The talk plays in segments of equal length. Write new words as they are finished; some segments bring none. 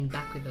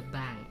Back with a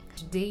bang.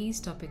 Today's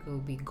topic will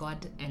be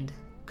God and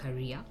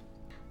career.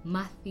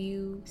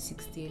 Matthew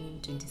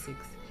 16:26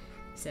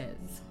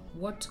 says,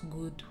 "What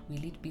good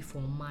will it be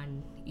for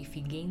man if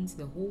he gains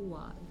the whole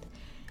world,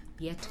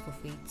 yet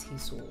forfeits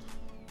his soul?"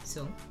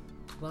 So,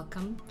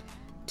 welcome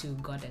to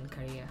God and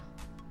Career.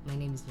 My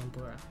name is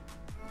Nyambura.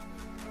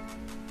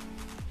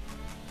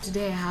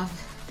 Today I have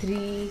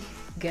 3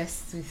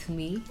 guests with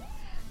me.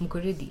 Mko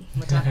ready?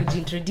 Mtaka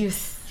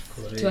kujiintroduce.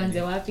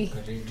 Tuanze wapi?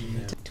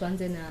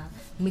 Tuanze na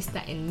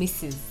Mr. and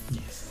Mrs.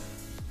 Yes.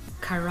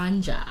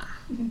 Karanja.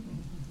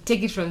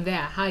 Take it from there.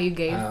 How are you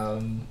guys?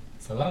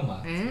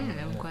 Salama.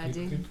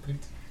 Mkwaje? Good.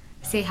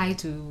 Say hi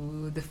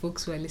to the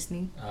folks who are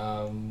listening.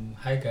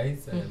 Hi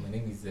guys, my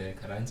name is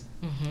Karanja.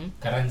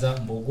 Karanja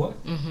Mbogwa.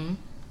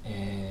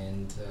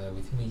 And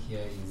with me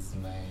here is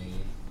my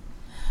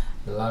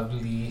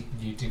lovely,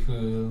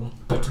 beautiful,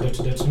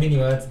 many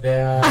words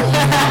there.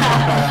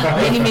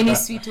 many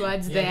sweet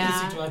words there. Many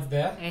sweet words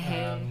there.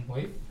 Uh-huh.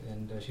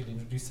 And she'll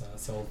introduce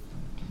herself.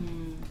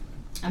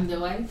 I'm the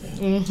wife.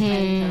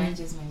 Karanja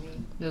is my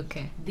name.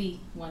 Okay. The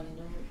one and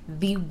only.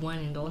 The one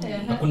and only.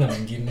 Hakuna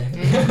mwingine.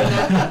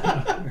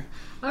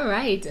 All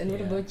right. And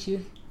what about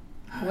you?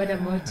 What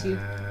about you?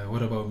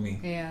 What about me?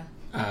 Yeah.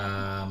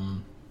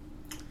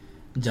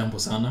 Jambo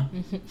sana.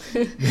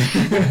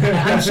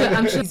 I'm sure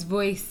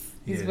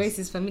his voice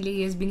is familiar.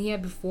 He has been here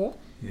before.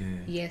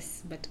 Yeah.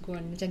 Yes, but go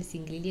on. Acha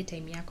nisingililie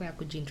time yako ya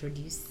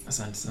kujiintroduce.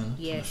 Asante sana.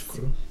 Yes.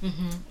 Nashukuru.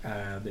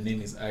 The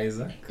name is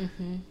Isaac.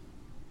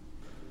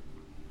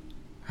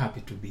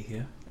 Happy to be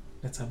here.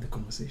 Let's have the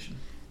conversation.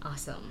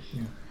 Awesome.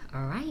 Yeah.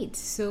 All right.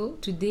 So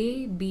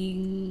today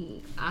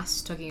being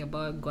us talking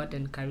about God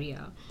and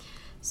career.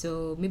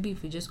 So maybe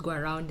if we just go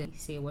around and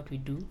say what we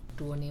do,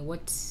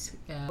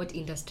 what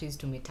industries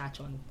to touch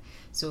on.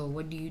 So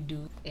what do you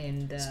do?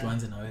 And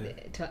Tuanze na wewe.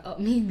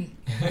 Mimi.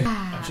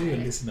 I'm sure your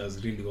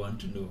listeners really want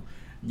to know.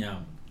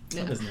 Nyam.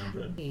 What does Nyam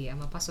run? Hey,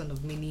 I'm a person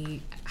of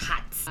many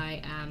hats.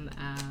 I am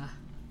a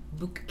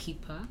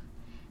bookkeeper.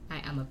 I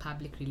am a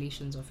public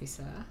relations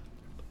officer.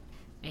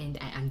 And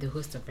I am the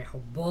host of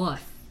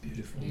Rehoboth.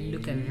 Beautiful.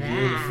 Look at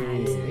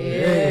Beautiful. that.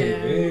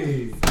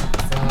 Hey.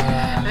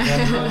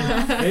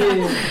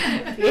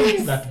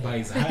 Yes. That bar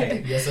is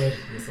high. Yes, sir.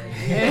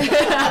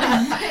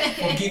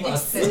 Forgive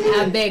us.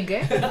 I beg.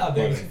 I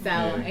beg.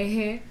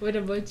 Sawa. What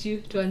about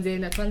you? Tuanze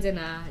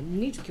na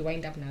ni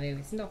tukiwind up na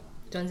wewe, si ndio?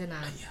 Tuanze na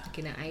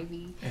kina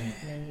Ivy.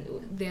 And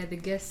they are the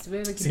guests.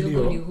 Wewe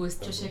kidogo ni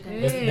host.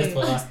 Best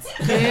for last.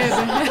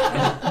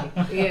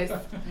 Yes.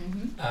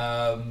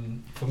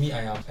 For me,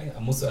 I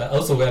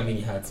also wear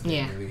many hats.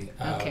 Yeah. By the way.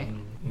 Okay.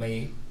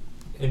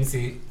 Let me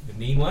say the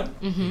main one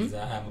is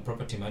I'm a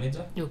property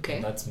manager. Okay.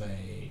 And that's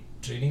my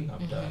training.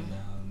 I've done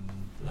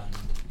land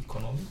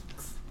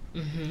economics.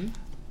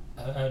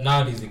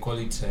 Nowadays they call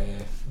it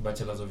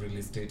Bachelor's of Real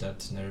Estate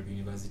at Nairobi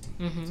University.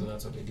 So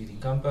that's what I did in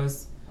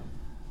campus.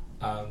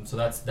 So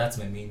that's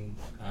my main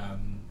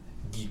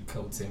gig. I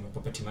would say I'm a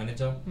property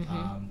manager.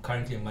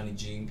 Currently I'm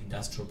managing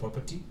industrial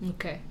property.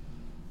 Okay.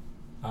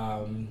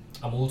 I'm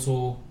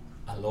also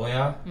a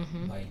lawyer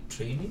by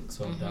training,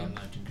 so I've done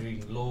a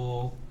degree in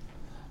law.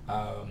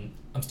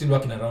 I'm still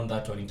working around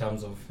that one in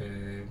terms of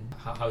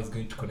how it's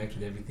going to connect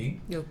with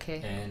everything.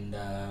 Okay. And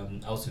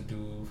I also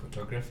do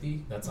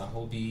photography. That's a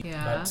hobby.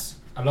 Yeah. But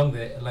along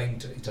the line,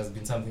 it has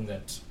been something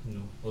that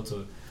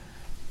also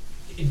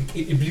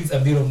it brings a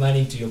bit of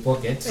money into your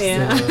pocket.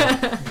 Yeah. So,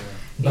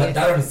 but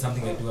that one is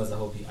something I do as a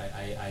hobby.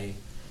 I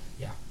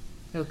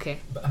Okay.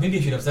 But maybe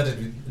I should have started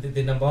with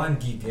the number one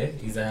gig.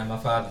 Is I am a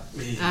father.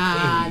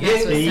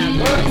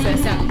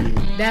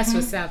 That's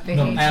what's up.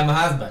 No, I am a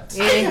husband.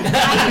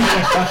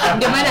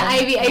 Ndio maana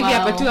Ivy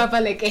hapa tu hapa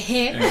like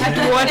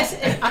at what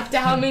after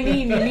how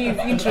many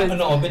intros?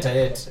 No, better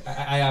yet.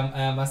 I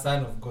am a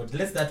son of God.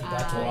 Let's start with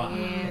that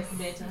one. Yes.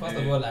 Better. First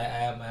of all, I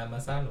am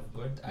a son of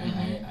God. I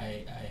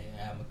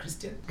am a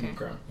Christian.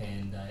 Okay.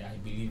 And I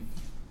believe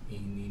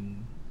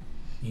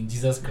in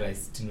Jesus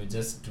Christ,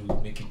 just to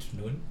make it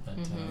known that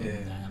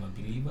I am a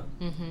believer.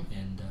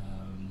 And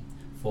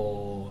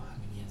for how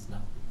many years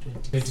now?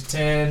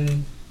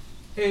 2010.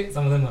 Hey,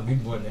 some of them are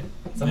big born,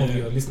 Some of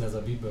your listeners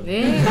are big born.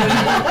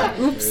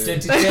 Oops.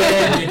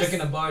 2010, we're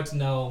talking about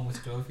now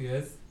almost 12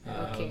 years.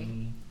 Okay.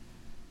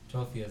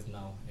 12 years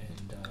now.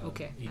 And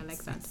okay, I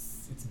like that.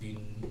 It's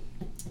been,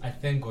 I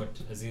thank God,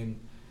 as in,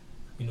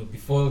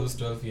 before those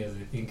 12 years,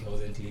 I think I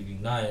wasn't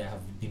living. Now I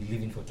have been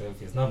living for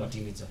 12 years. Now I'm a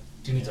teenager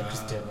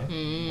Christian.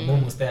 I'm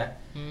almost there.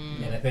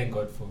 And I thank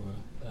God for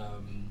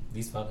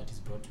this far that He's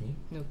brought me.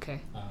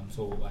 Okay.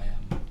 So I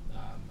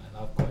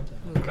love God.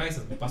 Christ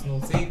as my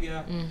personal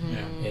savior.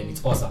 And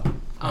it's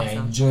awesome. I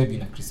enjoy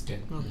being a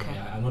Christian. Okay.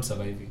 I'm not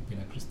surviving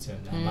being a Christian.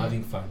 I'm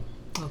having fun.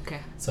 Okay.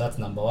 So that's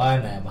number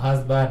one. I am a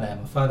husband. I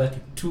am a father to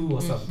 2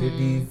 awesome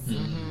babies.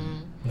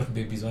 Not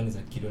babies, one is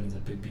a kid, one is a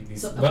baby.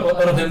 So,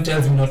 one of them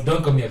tells me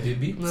don't call me a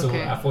baby. Okay. So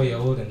a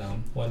 4-year-old and a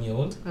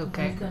 1-year-old.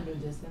 Okay.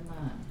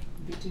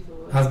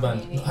 beautiful.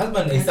 Husband. Meaning-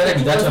 Husband, I started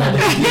with that one at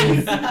the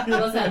beginning.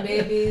 Those are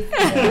babies.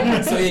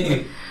 So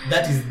anyway,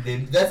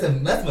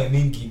 that's my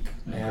main gig.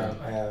 I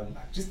am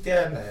a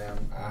Christian, I am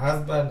a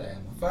husband, I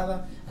am a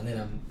father, and then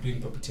I'm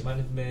doing property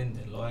management,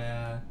 a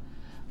lawyer,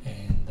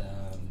 and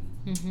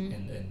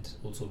and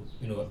also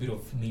a bit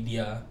of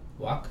media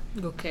work.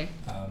 Okay.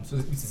 So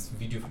this is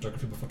video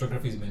photography, but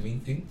photography is my main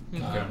thing.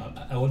 Okay.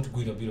 I want to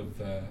go in a bit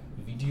of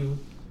video.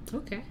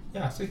 Okay.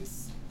 Yeah, so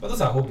but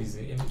those are hobbies.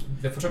 I mean,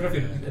 the photography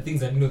are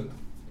things that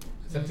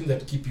something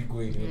that keep you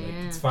going.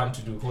 Like it's fun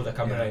to do. Hold a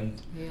camera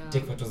and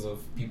take photos of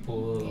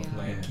people, of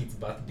my kids'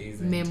 birthdays,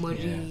 and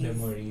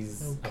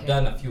memories. Okay. I've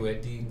done a few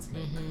weddings,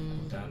 like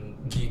I've done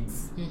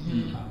gigs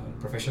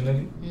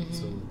professionally.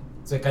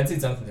 So I can say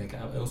it's something like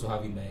I also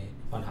have in my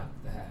one hand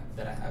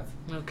that I have.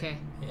 Okay.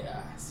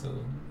 Yeah.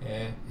 So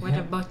yeah. What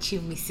about you,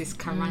 Mrs.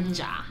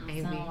 Karanja?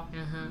 Ivy?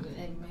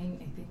 Mine,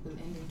 I think, will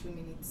end in 2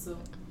 minutes. So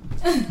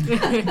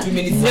 2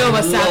 minutes. No, is a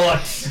what's up?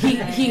 lot.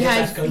 He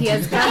has covered. He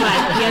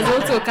has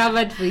also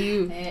covered for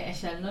you. I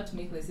shall not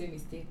make the same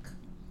mistake.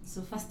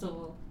 So first of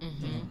all, I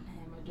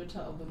am a daughter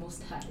of the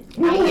Most High.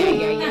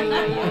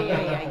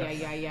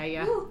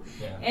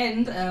 Yeah.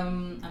 And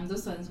I'm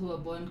those ones who were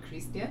born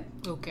Christian,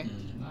 Okay.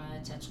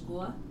 church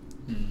goer.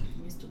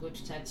 We used to go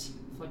to church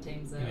 4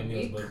 times a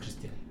week.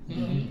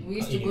 We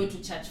used to go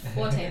to church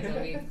 4 times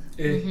a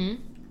week.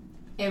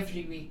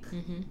 Every week.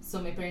 So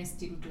my parents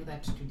still do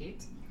that to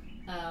date.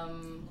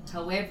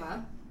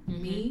 However,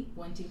 me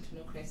wanting to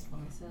know Christ for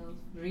myself,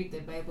 read the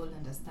Bible,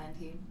 understand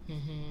Him,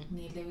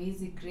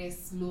 Nielewizi,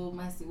 grace, law,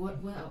 mercy.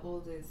 Where are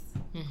all this?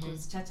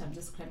 Because church, I'm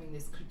just cramming the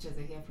scriptures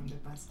I hear from the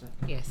pastor.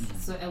 Yes.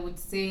 So I would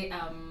say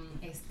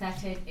I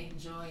started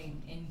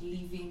enjoying and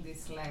living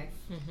this life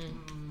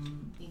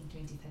in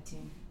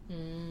 2013.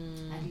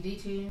 A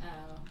little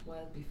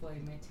while before I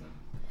met him,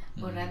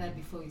 or rather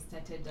before we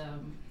started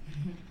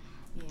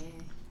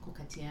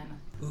kukatiana.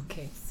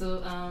 Okay.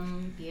 So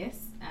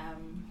yes,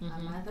 a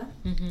mother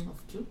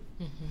of 2,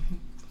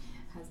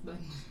 husband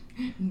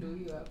ndo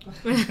huyo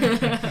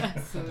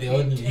hapa. So The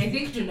only. I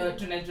think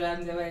tunajua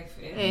I'm the wife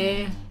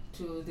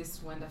to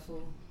this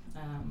wonderful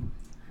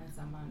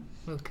handsome man.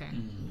 Okay.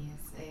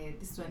 Yes,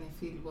 this one I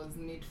feel was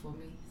made for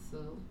me. So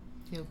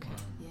Okay.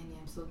 yani,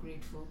 I'm so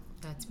grateful.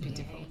 That's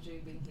beautiful. I enjoy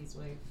being his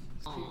wife.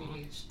 Aww.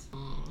 Privileged.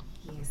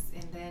 Yes,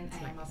 and then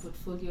I am a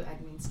portfolio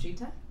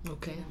administrator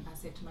Okay. in an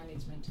asset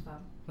management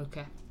firm.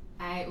 Okay.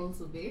 I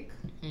also bake,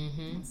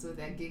 so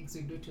there are gigs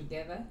we do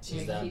together.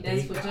 She's Like a he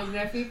does baker.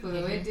 photography for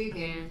the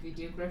wedding and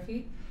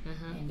videography,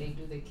 and I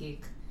do the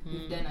cake.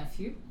 We've done a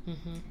few.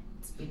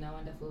 It's been a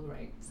wonderful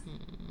ride.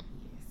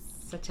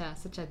 Yes.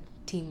 Such a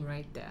team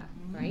right there,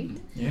 right?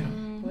 Yeah.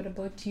 What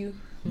about you,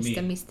 Me.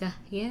 Mr.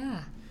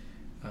 Yeah.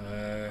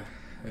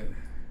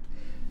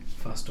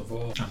 First of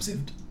all, I'm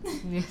saved.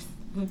 Yes.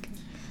 Okay.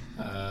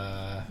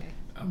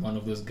 I'm one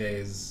of those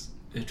guys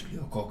at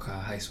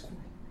Tuliokoka High School.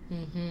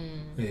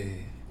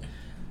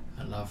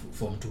 I love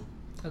Form 2.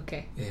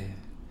 Okay.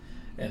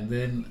 And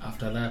then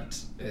after that,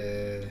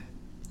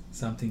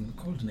 something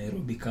called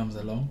Nairobi comes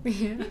along.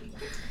 Yeah.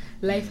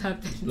 Life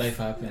happens. Life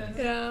happens.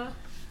 Yeah.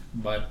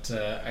 But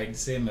I'd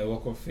say my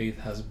walk of faith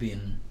has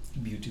been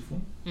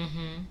beautiful.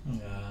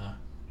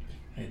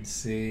 I'd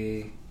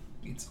say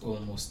it's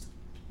almost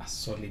a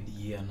solid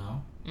year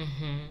now.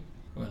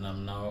 When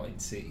I'm now,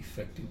 I'd say,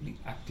 effectively,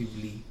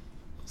 actively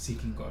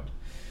seeking God.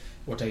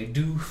 What I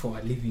do for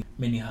a living,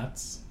 many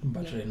hats,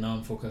 but right now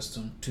I'm focused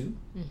on 2.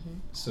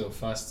 So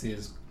first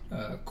is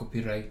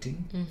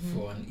copywriting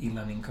for an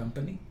e-learning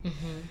company,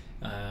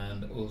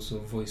 and also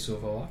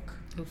voiceover work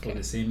for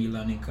the same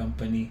e-learning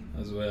company,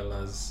 as well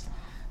as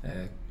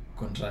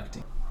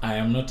contracting. I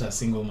am not a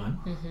single man.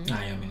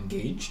 I am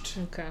engaged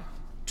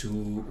to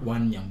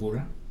one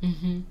Nyambura,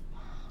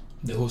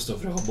 the host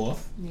of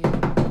Rehoboth.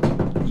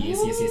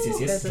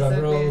 Yes.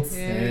 Drum roll.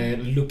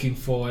 Looking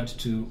forward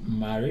to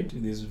married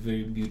with this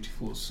very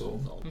beautiful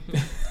soul.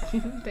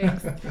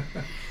 Thanks.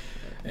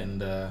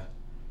 And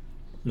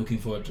looking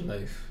forward to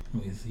life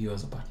with you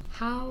as a partner.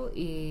 How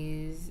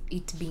is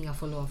it being a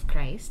follower of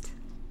Christ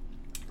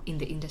in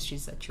the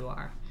industries that you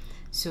are?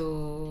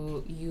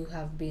 So you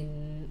have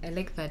been, I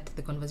like that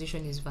the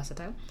conversation is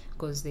versatile,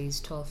 because there is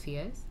 12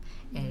 years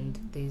and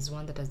there is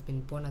one that has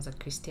been born as a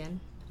Christian,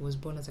 was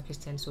born as a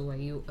Christian, so are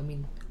you, I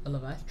mean, all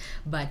of us.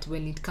 But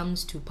when it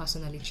comes to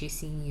personally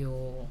chasing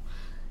your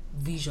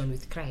vision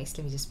with Christ,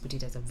 let me just put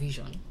it as a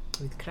vision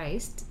with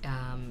Christ,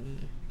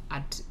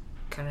 at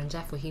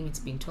Karanja, for him it's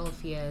been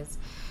 12 years.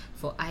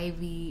 For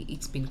Ivy,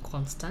 it's been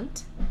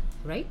constant,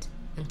 right?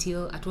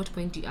 Until at what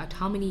point, at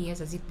how many years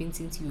has it been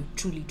since you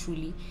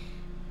truly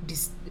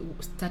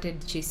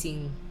started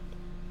chasing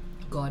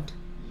God?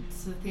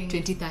 So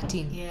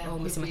 2013. Yeah, Oh,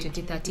 Miss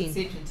 2013.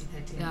 Say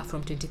 2013. Yeah,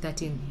 from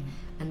 2013.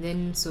 And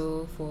then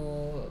so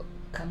for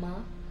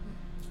Kama,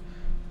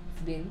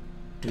 it's been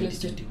close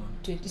to 2021.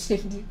 It's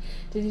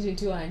been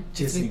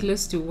Chasing.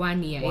 close to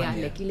 1 year. 1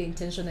 year. Like really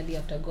intentionally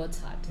after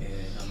God's heart.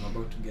 I'm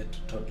about to get to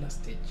toddler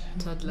stage.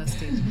 Toddler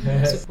stage.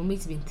 So for me,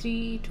 it's been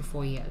 3 to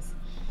 4 years.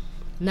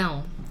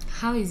 Now,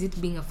 how is it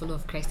being a follower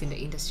of Christ in the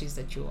industries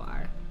that you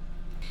are?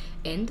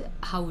 And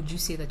how would you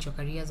say that your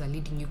careers are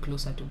leading you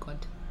closer to God?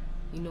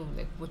 You know,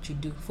 like what you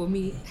do. For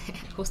me,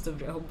 host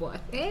of Rehoboth.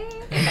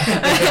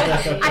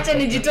 Acha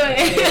nijitoe.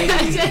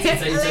 It's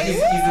an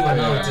easy one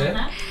out.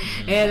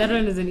 Yeah, that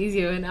one is an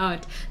easy one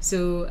out.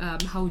 So,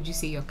 how would you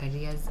say your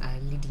careers are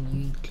leading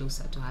you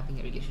closer to having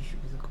a relationship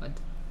with God?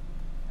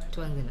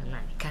 Tuanze na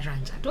nani?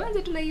 Karanja.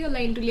 Tuanze tuna hiyo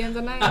line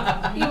tulianza nayo.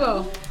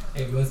 Hivyo.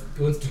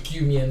 He wants to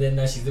cue me, and then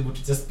now she's able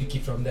to just pick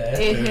it from there.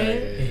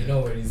 Hey,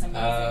 no worries.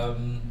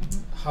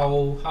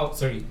 How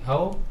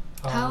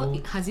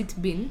has it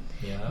been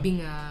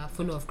being a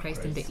follower of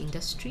Christ in the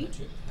industry?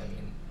 I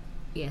mean,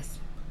 yes.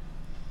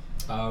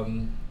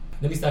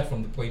 Let me start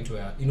from the point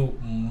where, you know,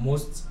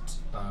 most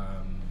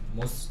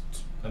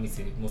let me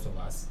say most of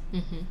us,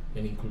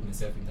 let me include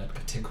myself in that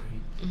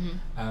category.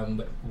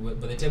 But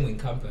by the time we're in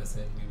campus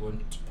and we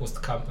want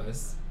post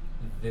campus,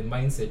 the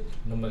mindset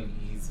normally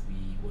is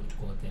we want to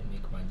go out there and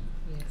make money.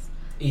 Yes.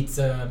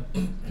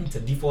 It's a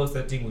default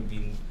setting. We've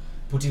been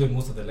put even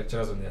most of the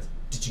lecturers when they're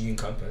teaching you in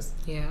campus.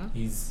 Yeah.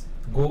 Is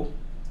go,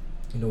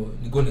 you know,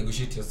 you go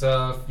negotiate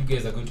yourself. You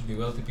guys are going to be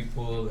wealthy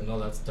people and all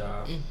that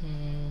stuff.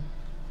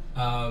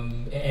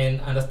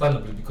 And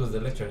understandably, because the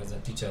lecturers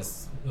and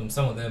teachers,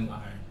 some of them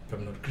are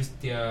probably not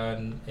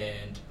Christian,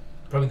 and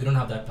probably they don't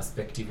have that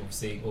perspective of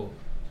saying, oh,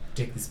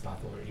 take this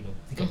path, or, you know,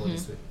 think about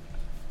this way.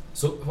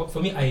 So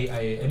for me,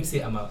 I let me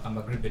say I'm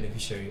a great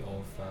beneficiary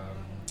of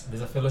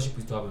there's a fellowship we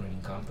used to have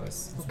on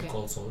campus. It's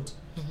called SALT.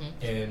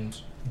 And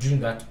during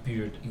that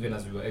period, even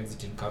as we were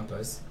exiting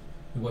campus,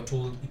 we were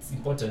told it's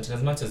important,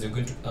 as much as you're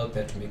going to out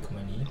there to make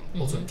money,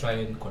 also try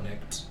and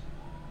connect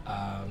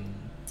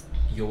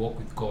your work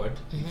with God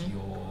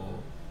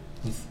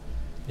with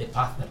the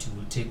path that you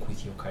will take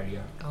with your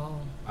career.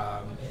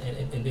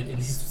 And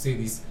this is to say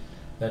this,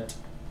 that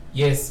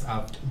yes,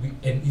 at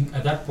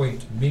that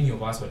point, many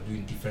of us were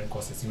doing different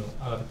courses. You know,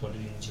 other people are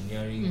doing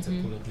engineering, some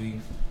people are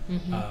doing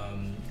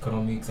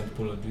economics, some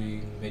people are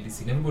doing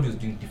medicine. Everybody was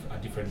doing a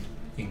different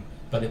thing.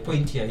 But the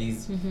point here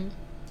is,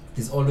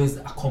 there's always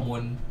a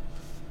common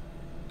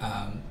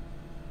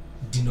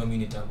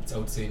denominator. I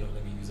would say, you know,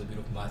 let me use a bit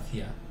of math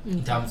here,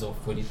 in terms of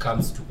when it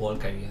comes to all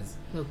careers.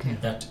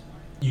 That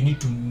you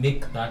need to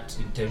make that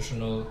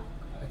intentional.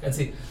 I can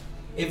say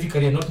every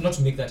career, not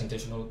to make that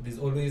intentional. There's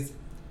always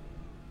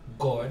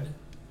God.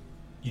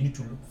 You need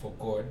to look for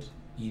God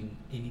in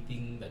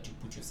anything that you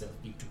put yourself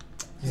into.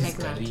 This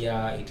is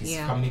career, it is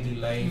family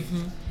life,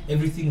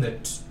 everything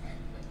that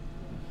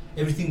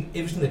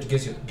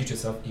you get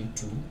yourself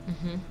into.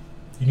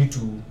 You need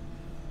to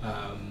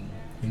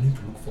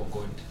look for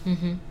God. I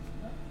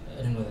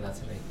don't know whether that's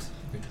the right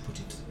way to put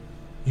it.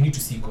 You need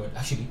to see God.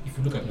 Actually, if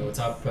you look at my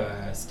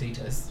WhatsApp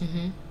status,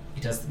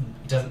 it has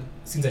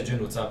since I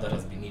joined WhatsApp, that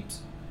has been it.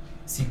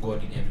 See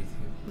God in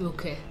everything.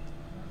 Okay.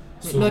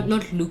 So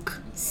not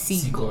look,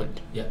 see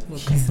God. Yeah,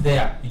 He's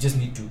there. You just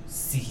need to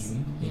see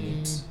Him in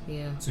it.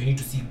 Yeah. So you need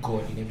to see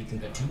God in everything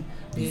that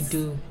you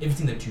do.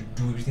 Everything that you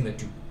do, everything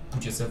that you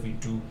put yourself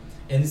into.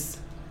 And this,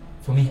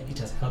 for me, it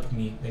has helped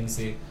me, let me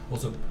say,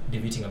 also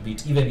debating a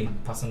bit, even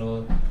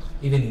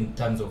in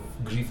terms of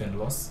grief and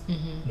loss. You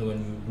know,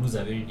 when you lose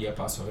a very dear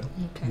person,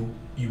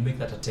 you make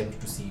that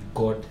attempt to see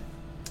God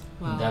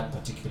in that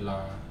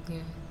particular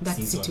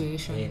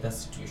situation. Yeah, that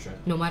situation.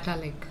 No matter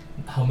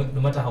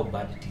how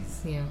bad it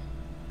is. Yeah.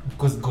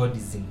 Because God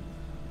is in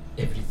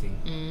everything.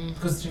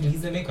 Because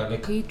He's the maker.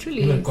 Like, He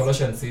truly even is.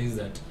 Colossians says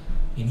that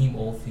in Him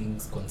all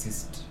things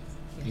consist.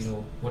 Yes. You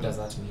know, what does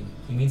that mean?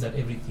 It means that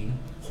everything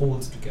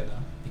holds together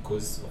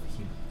because of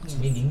Him. Yes.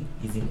 Meaning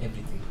He's in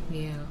everything.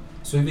 Yeah.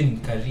 So even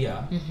in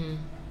career,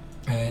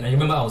 and I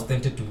remember I was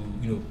tempted to,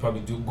 you know,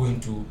 probably go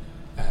into,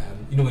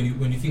 you know,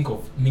 when you think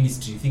of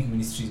ministry, you think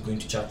ministry is going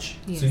to church.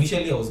 Yes. So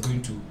initially I was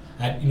going to,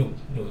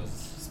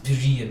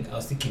 Spirit, and I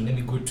was thinking, let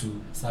me go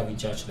to serve in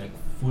church like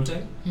full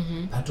time.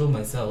 I told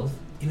myself,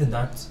 even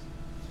that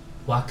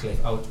work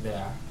life out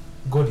there,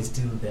 God is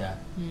still there.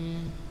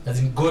 As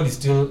in, God is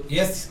still,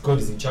 yes, God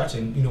is in church,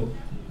 and you know,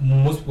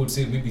 most people would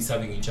say maybe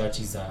serving in church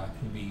is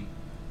maybe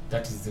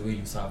that is the way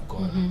you serve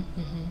God.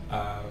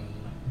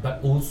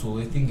 But also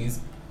the thing is,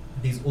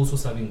 there's also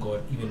serving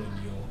God even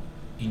when you're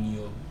in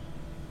your,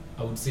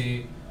 I would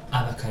say,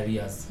 other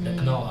careers.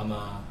 Like now I'm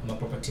a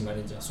property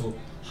manager. So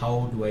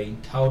how do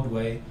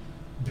I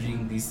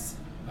bring this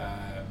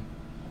I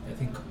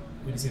think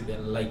when you say the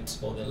light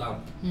or the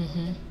lamp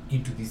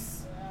into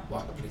this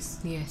workplace?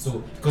 Yes.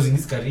 So because in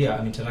this career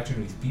I'm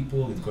interacting with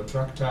people, with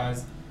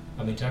contractors,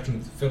 I'm interacting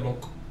with fellow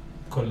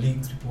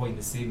colleagues, people who are in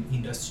the same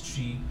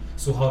industry.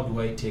 So how do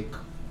I take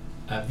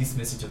this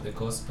message of the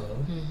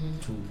gospel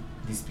to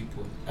these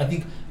people? I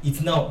think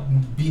it's now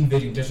being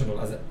very intentional.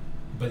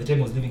 By the time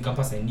I was leaving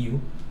campus, I knew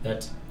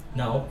that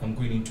now I'm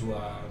going into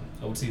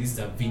I would say this is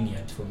a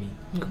vineyard for me.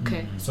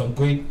 Okay. So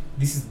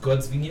this is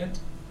God's vineyard.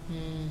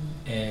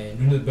 And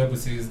you know the Bible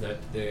says that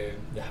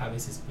the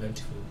harvest is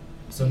plentiful.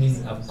 So it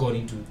means I've gone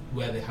into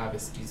where the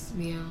harvest is.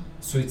 Yeah.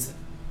 So it's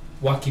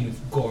working with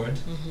God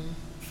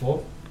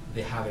for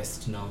the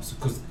harvest now. So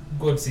because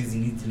God says He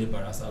needs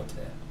laborers out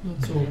there.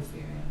 Okay. So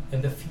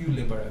and the few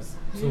laborers.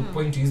 So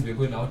point is we're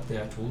going out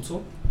there to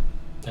also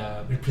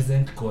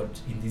represent God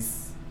in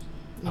this,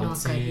 I would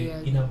say,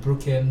 career. in a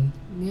broken.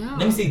 Yeah.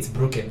 Let me say it's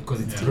broken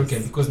because it's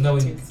broken, because now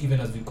even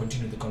as we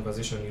continue the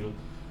conversation,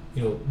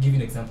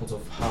 giving examples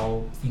of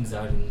how things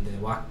are in the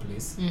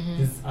workplace.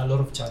 There's a lot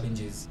of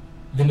challenges.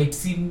 They might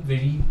seem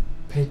very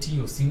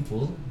petty or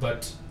simple,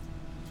 but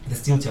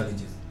there's still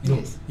challenges.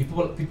 If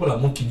people are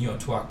mocking you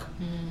at work,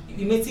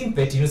 it may seem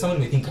petty. Someone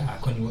may think,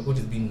 what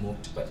is being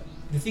mocked? But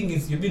the thing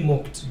is, you're being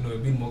mocked. You're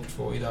being mocked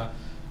for either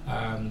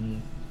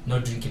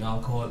not drinking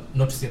alcohol.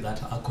 Not to say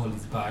that alcohol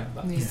is bad,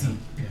 but you see,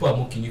 people are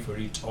mocking you for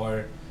it,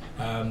 or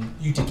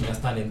you taking a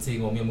stand and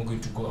saying, "Oh, I'm going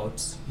to go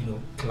out,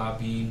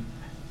 clubbing."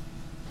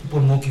 People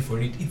mock you for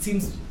it. It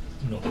seems,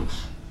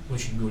 we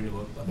should be worried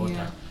about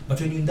that. But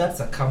when you're in that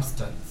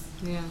circumstance,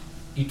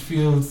 it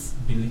feels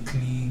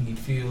belittling. It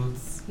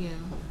feels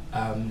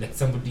like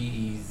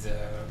somebody is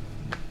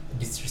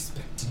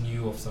disrespecting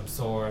you of some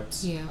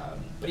sort.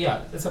 But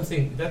that's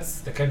something.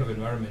 That's the kind of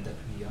environment that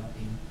we are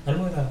in. I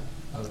don't know whether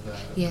I've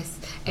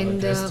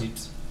addressed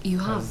it. You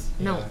have.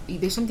 Now,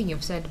 there's something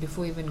you've said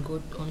before you even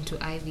go on to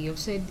Ivy. You've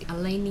said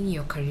aligning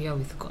your career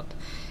with God.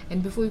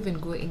 And before we even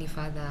go any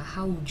further,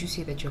 how would you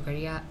say that your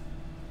career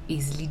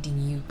is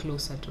leading you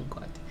closer to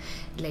God?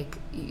 Like,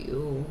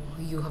 you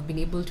have been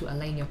able to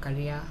align your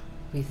career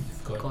with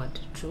God,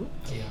 true?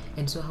 Yeah.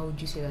 And so how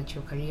would you say that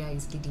your career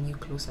is leading you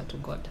closer to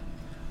God?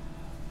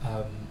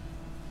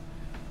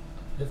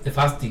 The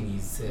first thing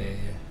is,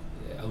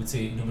 I would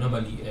say,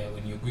 normally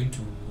when you're going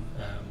to,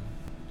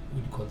 what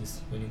do you call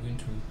this? When you're going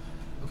to,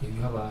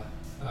 you have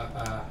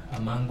a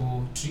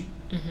mango tree,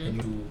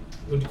 and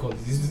what do you call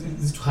this? This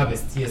is to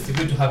harvest. Yes, you're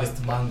going to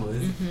harvest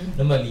mangoes.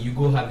 Normally, you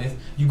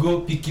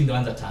go picking the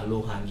ones that are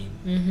low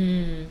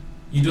hanging.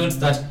 You don't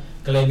start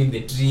climbing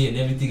the tree and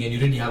everything, and you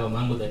already have a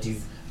mango that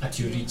is at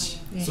your reach.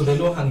 So the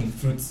low hanging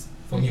fruits,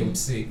 for me, I would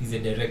say, is a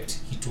direct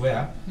hit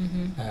where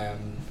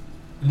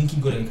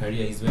linking God and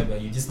career is whereby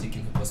you're just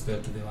taking the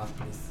gospel to the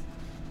workplace.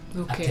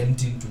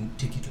 Attempting to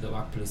take it to the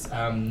workplace.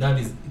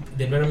 Nowadays,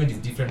 the environment is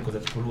different because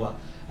the people who are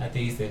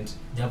atheists and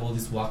they have all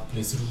these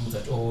workplace rules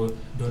that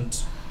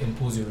don't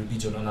impose your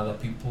religion on other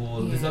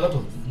people. There's a lot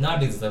of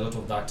nowadays. There's a lot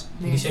of that.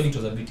 Initially, it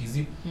was a bit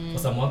easy for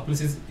some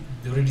workplaces.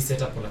 They already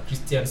set up on a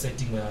Christian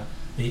setting where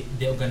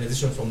the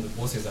organization from the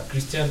bosses are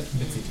Christian. It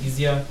makes it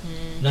easier.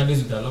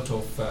 Nowadays, with a lot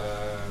of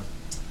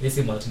let's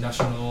say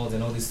multinationals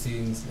and all these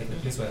things, like the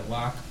place where I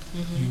work,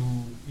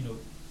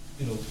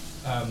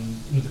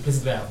 the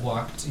places where I've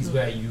worked is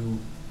where you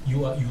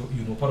are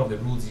part of the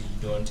rules. You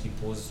don't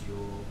impose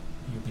your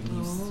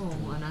beliefs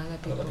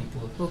to other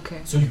people.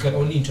 So you can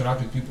only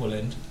interact with people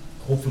and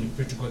hopefully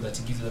pray to God that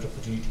He gives you that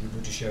opportunity to be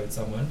able to share with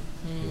someone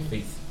your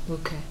faith.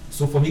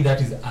 So for me,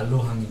 that is a low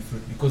hanging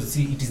fruit, because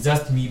see, it is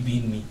just me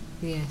being me.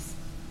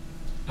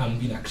 I'm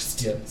being a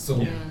Christian. So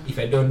if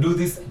I don't do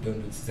this, I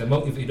don't do this.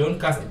 If I don't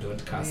curse, I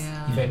don't curse.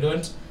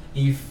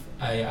 If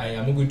I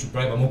am not going to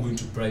bribe, I'm not going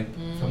to bribe.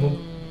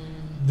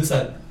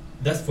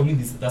 That's for me.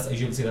 That's I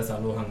usually say that's a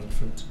low hanging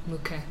fruit.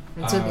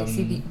 And so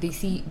they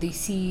see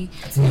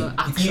your your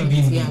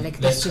actions. Like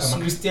that's just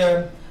I'm a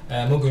Christian.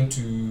 I'm not going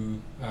to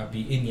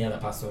be any other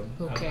person.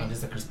 I'm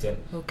just a Christian.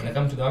 When I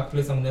come to the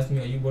workplace, someone asks me,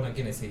 "Are you born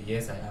again?" I say,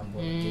 "Yes, I am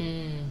born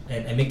again."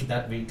 And I make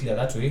that very clear.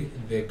 That way,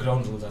 the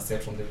ground rules are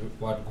set from the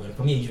word God.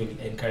 For me, usually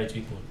I encourage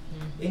people.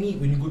 When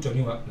you go to a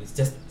new workplace,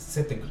 just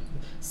set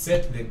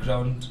the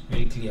ground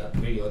very clear,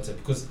 very onset,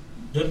 because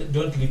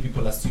don't leave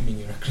people assuming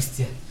you're a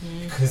Christian,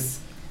 because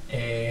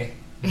they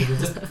will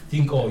just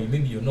think,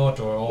 maybe you're not,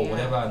 or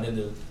whatever, and then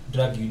they'll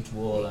drag you into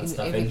all that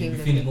stuff, and you'll be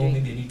feeling,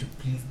 maybe I need to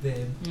please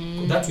them.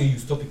 That way you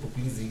stop people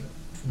pleasing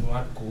from the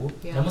word go.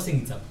 I'm not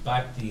saying it's a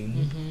bad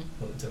thing,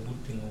 or it's a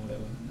good thing, or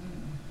whatever.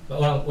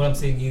 But what I'm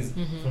saying is,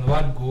 from the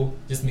word go,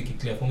 just make it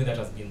clear. For me, that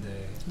has been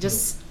the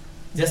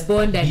just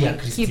bond be a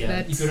Christian.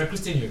 If you're a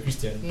Christian, you're a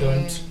Christian.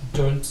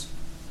 Don't.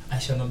 I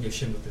shall not be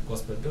ashamed of the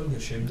gospel. Don't be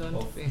ashamed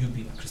of you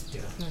being a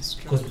Christian.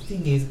 Because the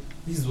thing is,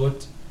 this is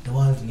what the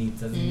world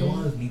needs. As in, the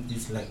world needs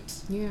this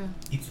light.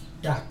 It's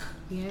dark.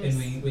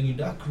 And when you're in a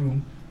dark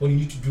room, what you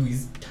need to do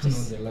is turn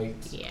on the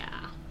light.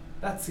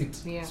 That's it.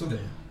 So the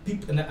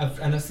people, and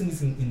I've seen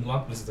this in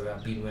workplaces that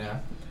I've been,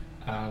 where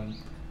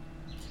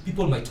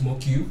people might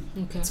mock you.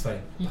 It's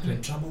fine. But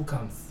when trouble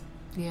comes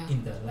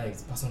in their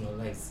lives, personal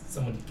lives,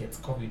 somebody gets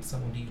COVID,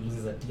 somebody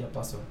loses a dear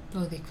person,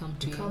 they come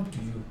to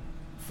you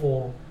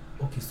for,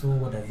 so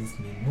what does this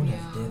mean? What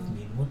does death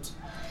mean? What?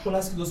 People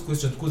ask you those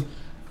questions because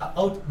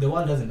the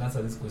world doesn't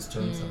answer these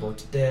questions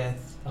about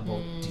death,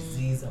 about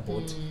disease,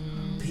 about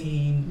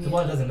pain. The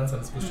world doesn't answer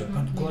this question,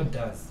 but God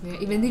does.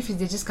 Even if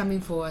they're just coming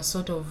for a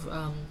sort of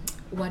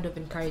word of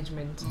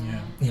encouragement.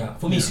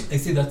 For me, I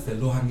say that's the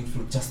low-hanging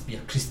fruit. Just be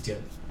a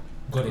Christian,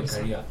 God and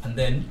career. And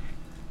then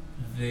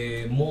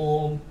the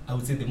more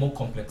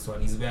complex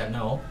one is where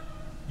now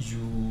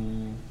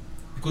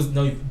because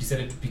now you've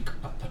decided to pick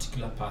a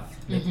particular path.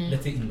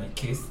 Let's say in my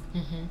case,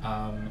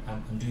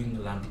 I'm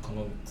doing land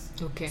economics.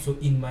 So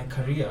in my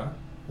career,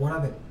 what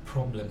are the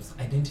problems?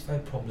 Identify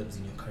problems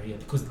in your career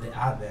because they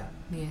are there.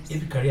 Yes.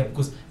 Every career,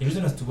 because the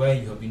reason as to why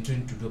you have been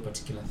trained to do a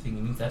particular thing,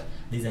 it means that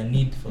there's a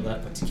need for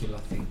that particular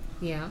thing.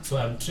 Yeah. So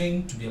I'm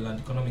trained to be a land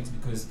economics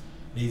because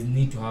there is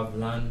need to have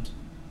land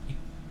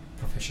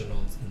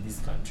professionals in this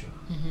country.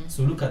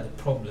 So look at the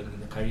problem in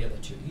the career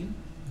that you're in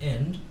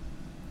and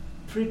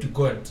pray to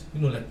God,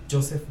 like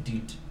Joseph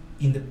did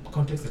in the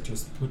context that he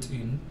was put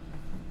in,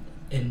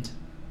 and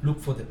look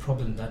for the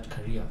problem in that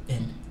career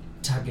and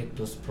target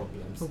those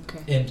problems.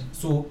 Okay. And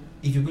so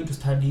if you're going to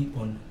study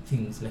on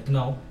things like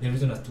now, the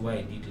reason as to why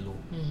I did law,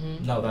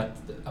 now that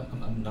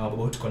I'm now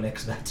about to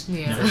connect that.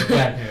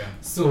 Yeah.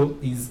 So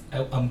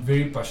I'm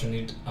very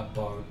passionate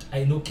about,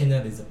 I know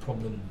Kenya there's a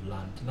problem with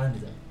land. Land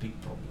is a big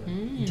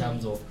problem in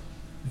terms of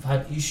we've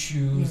had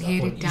issues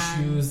upon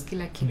issues,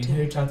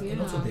 inheritance, and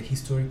also the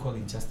historical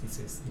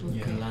injustices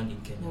in land in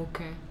Kenya.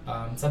 Okay.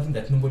 Something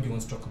that nobody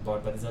wants to talk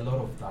about, but there's a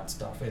lot of that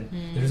stuff. And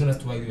the reason as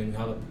to why when we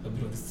have a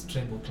bit of this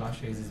tribal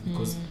clashes is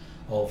because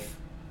of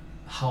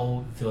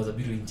how there was a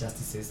bit of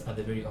injustices at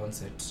the very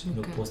onset,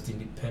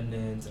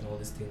 post-independence and all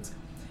these things.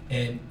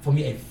 And for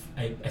me,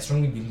 I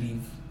strongly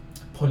believe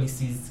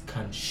policies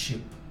can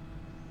shape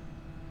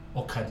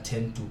or can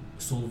tend to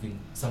solving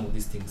some of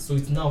these things. So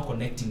it's now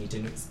connecting it,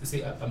 and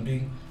say I'm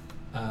doing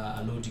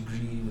a law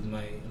degree with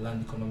my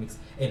land economics,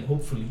 and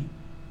hopefully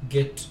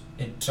get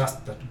and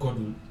trust that God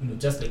will,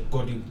 just like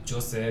God with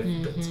Joseph,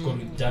 God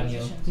with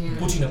Daniel,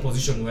 put you in a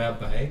position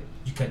whereby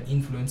you can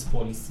influence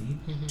policy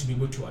to be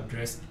able to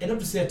address, and not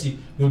to say that you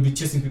will be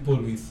chasing people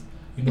with,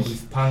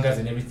 with pangas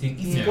and everything.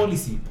 It's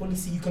policy.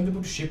 You can be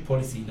able to shape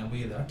policy in a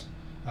way that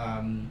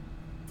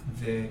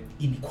the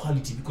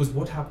inequality, because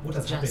what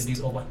has happened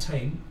is over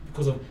time,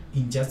 because of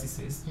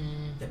injustices,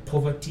 the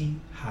poverty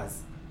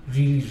has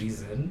really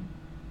risen,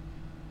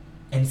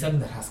 and it's something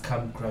that has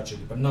come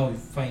gradually. But now we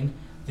find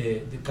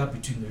the gap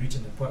between the rich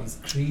and the poor is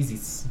crazy.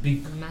 It's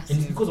big. Massive. And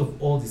it's because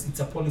of all this. It's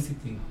a policy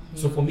thing.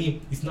 So for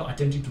me, it's now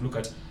attempting to look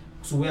at,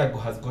 so where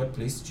has God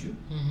placed you?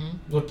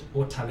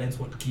 What talents,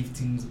 what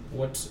giftings,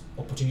 what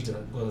opportunities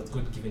has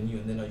God given you?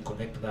 And then now you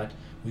connect that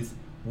with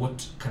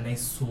what can I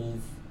solve?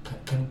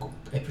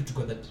 I pray to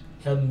God that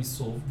help me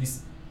solve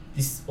this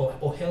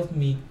or help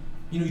me.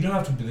 You don't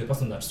have to be the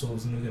person that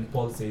solves. Then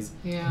Paul says,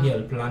 me,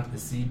 I'll plant the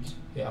seed,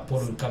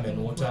 Apollo will come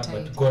and water,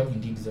 but God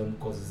indeed is the one who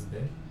causes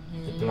the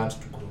plant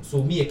to grow.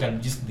 So me, I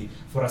can just be,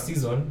 for a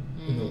season,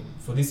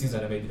 for this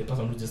season, I may be the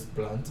person who just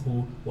plants,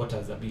 who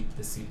waters a bit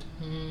the seed.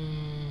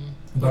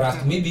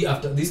 But maybe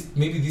after this,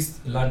 this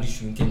land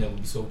issue in Kenya will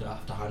be solved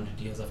after 100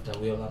 years, after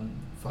we're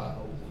far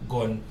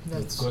gone.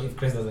 If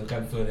Christ doesn't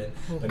come further.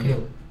 But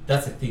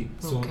that's the thing.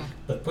 So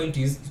the point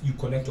is, you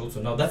connect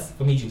also. Now that's,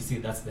 for me, you see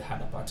that's the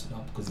harder part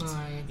now, because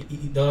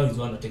that is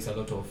one that takes a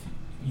lot of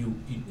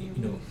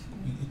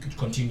it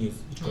continues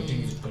because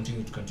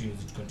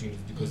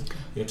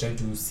you're trying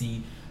to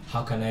see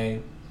how can I,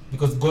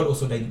 because God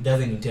also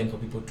doesn't intend for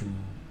people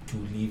to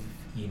live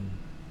in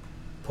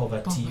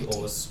poverty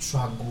or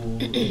struggle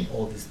and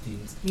all these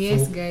things.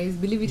 Yes, so, guys,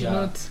 believe it or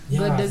not,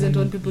 God doesn't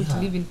want people to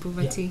live in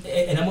poverty.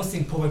 And I'm not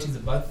saying poverty is a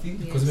bad thing,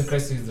 because when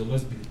Christ says the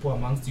Lord be the poor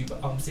amongst you,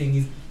 but I'm saying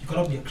is you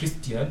cannot be a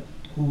Christian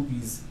who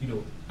is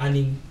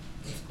earning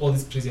all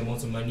these crazy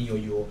amounts of money, or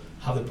you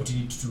have the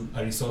opportunity to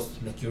a resource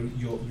like you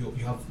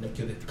have, like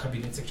you're the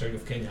cabinet secretary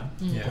of Kenya,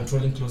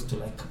 controlling close to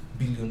like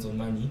billions of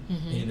money,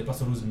 and you're the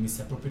person who's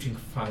misappropriating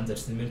funds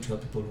that's meant to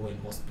help people who are in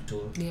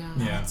hospital.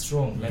 It's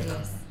wrong. Like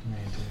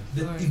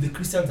if the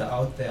Christians are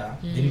out there,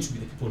 they need to be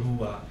the people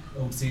who are, I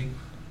would say,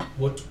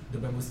 what the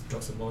Bible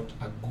talks about,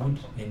 a good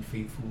and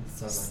faithful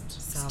servant.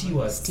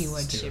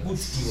 Stewardship. Good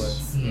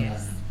stewards.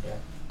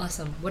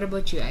 Awesome. What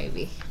about you,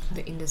 Ivy?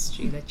 The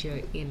industry that you're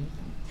in.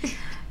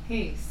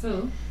 Hey,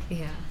 so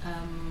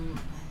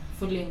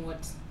following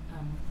what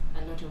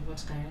a lot of what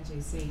Karanja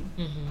is saying,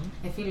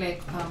 I feel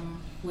like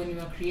when we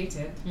were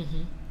created,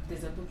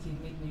 there's a book you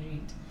made me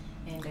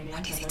read, and I learned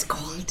what is it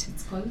called?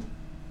 It's called?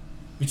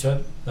 Which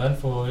one? The one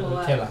for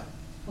Keller.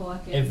 For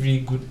Every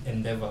Good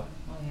Endeavor.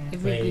 Oh yeah.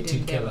 Every Good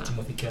Endeavor.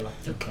 Timothy Keller.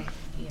 Okay.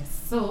 Yes.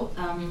 So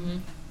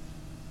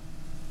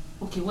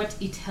okay, what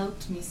it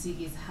helped me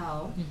see is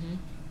how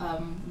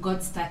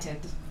God started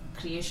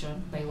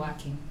creation by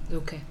working.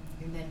 Okay.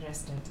 And then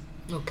rested.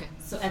 Okay.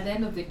 So at the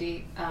end of the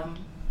day,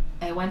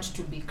 I want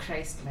to be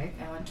Christ-like.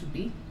 I want to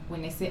be,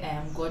 when I say I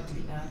am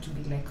godly, I want to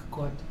be like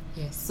God.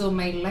 Yes. So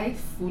my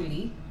life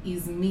fully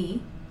is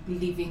me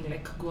living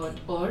like God,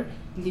 or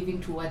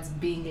living towards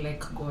being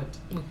like God.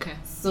 Okay.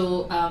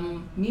 So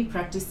me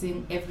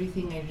practicing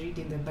everything I read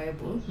in the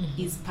Bible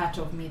is part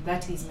of me.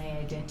 That is my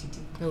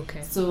identity.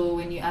 Okay. So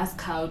when you ask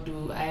how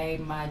do I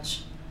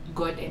merge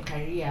God and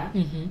career,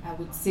 I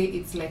would say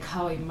it's like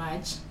how I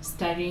match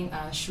stirring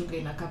sugar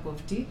in a cup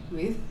of tea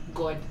with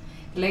God.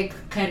 Like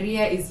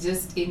career is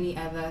just any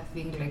other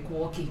thing like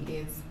walking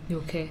is.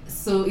 Okay.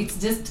 So it's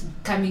just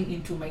coming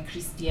into my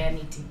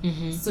Christianity.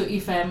 So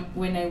if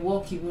when I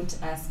walk, you won't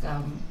ask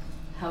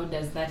how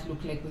does that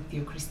look like with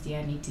your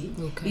Christianity.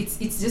 Okay.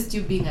 It's just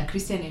you being a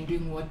Christian and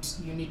doing what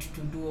you need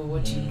to do or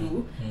what you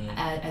do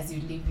as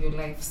you live your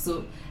life.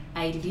 So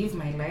I live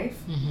my life,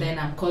 then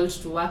I'm called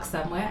to work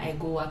somewhere, I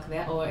go work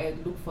there, or I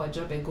look for a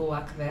job, I go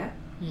work there,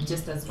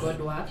 just as God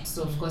worked.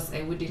 So of course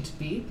I wouldn't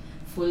be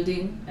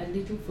folding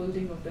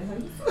of the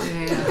hands.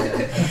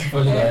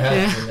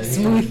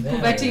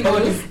 Smooth. But it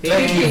was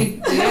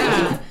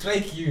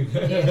Strike you.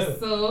 Yes.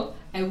 So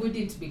I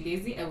wouldn't be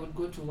lazy. I would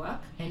go to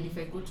work, and if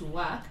I go to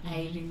work,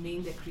 I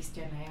remain the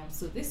Christian I am.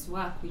 So this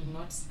work will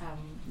not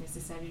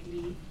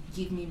necessarily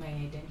give me my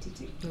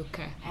identity.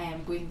 Okay. I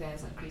am going there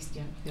as a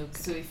Christian.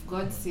 Okay. So if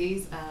God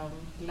says,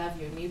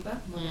 love your neighbor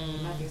more than you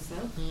love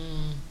yourself,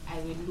 I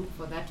will look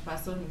for that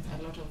person with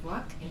a lot of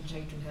work and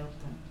try to help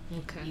them.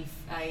 Okay.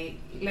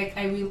 If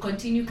I will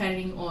continue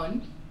carrying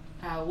on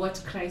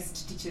what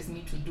Christ teaches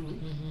me to do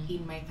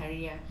in my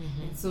career.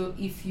 And so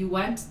if you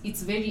want,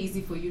 it's very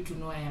easy for you to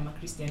know I am a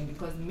Christian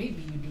because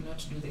maybe you do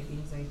not do the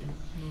things I do.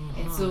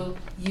 And so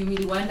you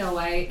will wonder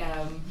why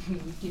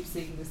we keep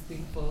saying this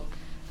thing for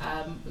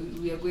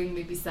we are going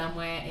maybe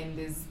somewhere and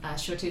there's a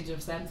shortage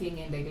of something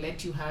and I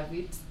let you have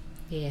it.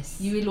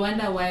 Yes. You will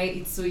wonder why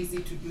it's so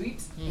easy to do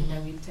it, and I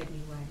will tell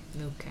you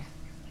why. Okay.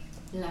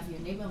 Love your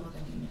neighbor more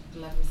than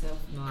you love yourself.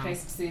 Wow.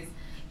 Christ says,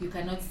 you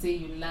cannot say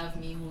you love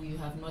me who you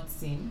have not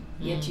seen,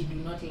 yet you do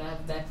not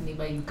love that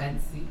neighbor you can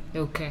see.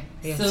 Okay.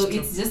 Yes, so true.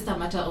 it's just a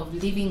matter of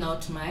living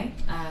out my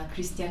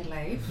Christian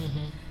life.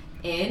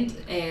 And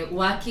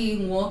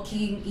working,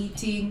 walking,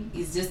 eating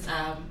is just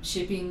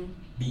shaping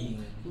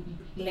Being.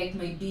 like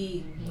my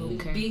being.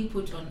 Okay. Being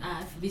put on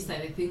earth, these are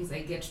the things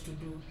I get to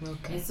do.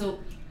 Okay. And so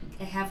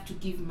I have to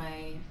give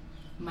my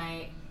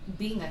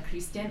being a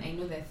Christian, I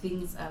know there are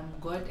things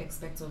God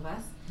expects of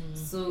us.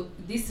 So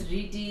this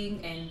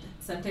reading, and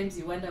sometimes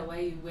you wonder why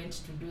you went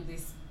to do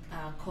this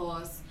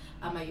course,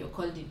 you're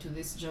called into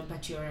this job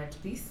but you're at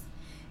peace.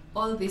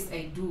 All this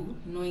I do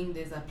knowing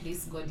there's a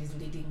place God is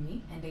leading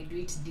me, and I do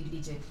it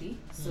diligently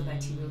so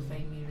that He will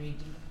find me ready.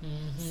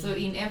 So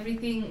in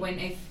everything, when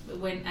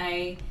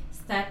I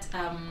start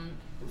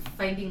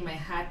finding my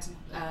heart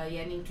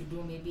yearning to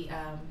do maybe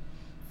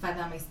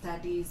further my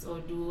studies or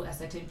do a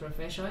certain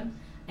profession,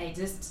 I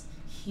just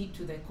heed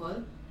to the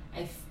call.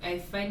 I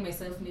find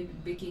myself maybe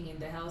baking in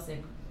the house,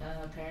 and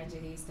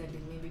Karanja is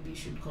telling me maybe you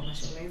should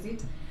commercialize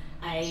it.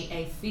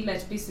 I feel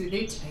at peace with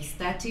it, I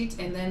start it,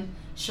 and then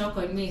shock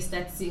on me, I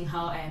start seeing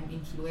how I am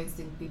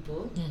influencing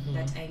people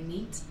that I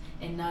meet,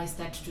 and now I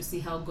start to see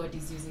how God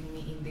is using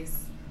me in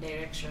this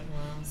direction.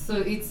 Wow. So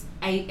it's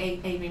I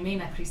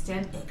remain a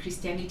Christian.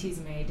 Christianity is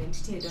my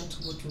identity. I don't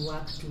go to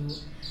work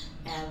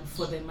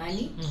for the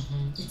money.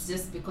 It's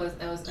just because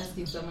I was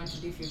asking someone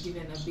today, if you're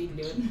given $1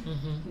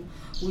 billion,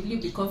 will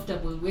you be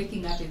comfortable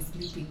waking up and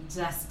sleeping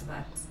just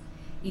that?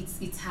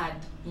 It's hard.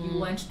 You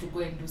want to go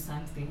and do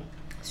something.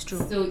 It's true.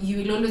 So you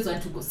will always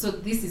want to go. So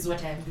this is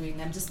what I'm doing.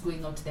 I'm just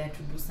going out there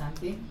to do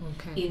something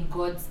in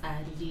God's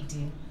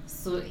leading.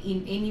 So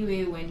in any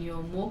way, when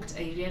you're mocked,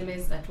 I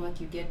realize at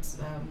work you get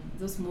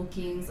those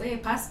mockings. Hey,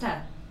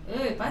 pastor.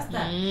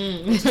 But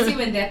you see,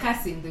 when they're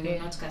cursing, they will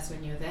not curse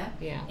when you're there.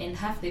 Yeah. And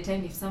half the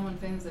time, if someone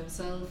finds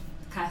themselves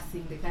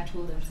cursing, they can't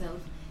hold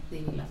themselves, they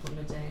will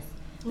apologize.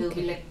 They'll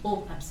be like,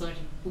 oh, I'm sorry.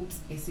 Oops,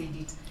 I said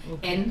it.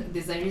 And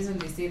there's a reason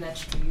they say that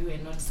to you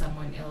and not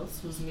someone else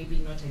who's maybe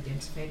not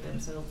identified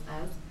themselves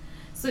as.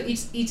 So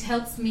it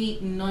helps me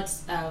not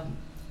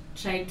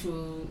try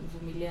to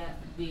vumilia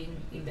being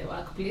in the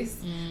workplace,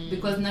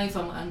 because now if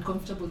I'm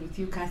uncomfortable with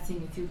you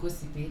cursing, with you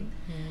gossiping,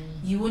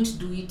 you won't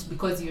do it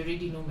because you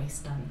already know my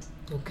stand.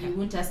 You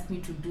won't ask me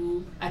to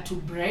do to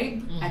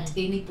bribe at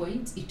any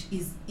point. It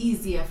is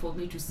easier for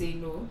me to say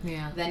no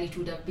than it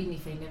would have been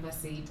if I never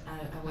said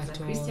I was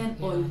a Christian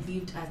or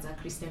lived as a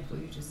Christian for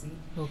you to see.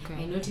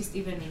 I noticed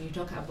even when you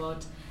talk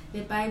about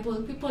the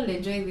Bible, people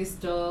enjoy these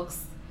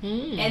talks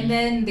and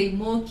then they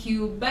mock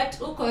you, but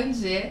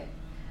ukonje,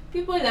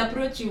 people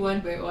approach you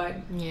one by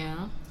one.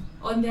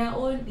 On their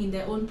own, in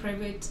their own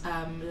private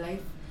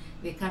life,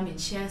 they come and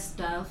share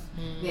stuff.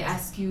 They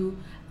ask you,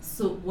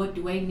 so what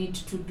do I need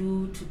to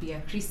do to be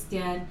a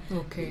Christian?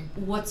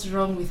 What's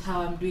wrong with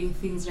how I'm doing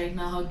things right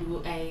now? How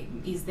do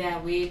is there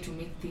a way to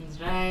make things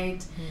right?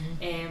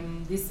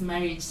 This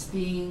marriage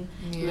thing,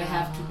 do I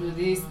have to do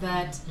this,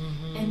 that?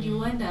 And you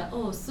wonder,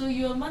 oh, so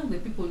you're among the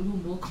people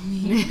who mock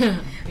me.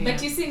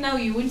 But you see, now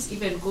you won't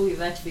even go with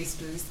that face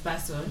to this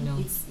person. No.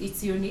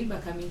 It's your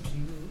neighbor coming to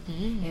you.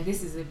 And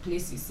this is a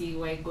place you see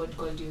why God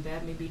called you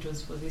there. Maybe it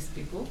was for these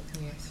people.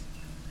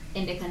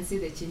 And I can see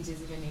the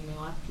changes even in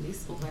my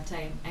workplace over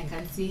time. I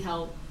can see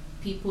how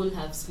people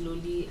have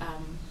slowly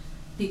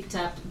picked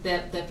up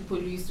the people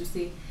who used to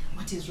say,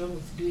 what is wrong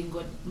with doing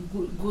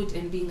good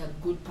and being a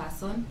good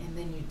person, and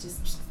then you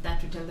just start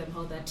to tell them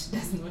how that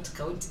does not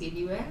count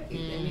anywhere. I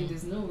mean,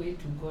 there's no way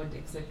to God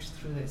except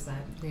through the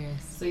Son.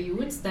 Yes. So you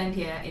would stand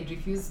here and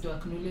refuse to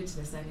acknowledge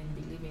the Son and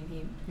believe in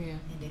Him,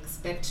 and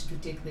expect to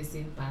take the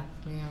same path.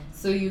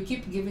 So you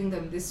keep giving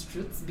them these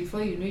truths.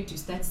 Before you know it, you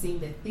start seeing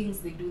the things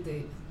they do,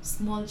 the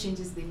small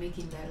changes they make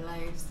in their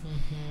lives,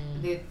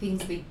 the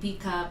things they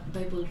pick up,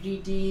 Bible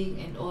reading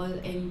and all,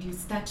 and you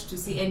start to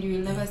see, and you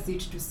will never sit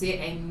to say,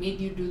 I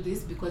made you do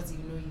this, because you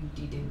know you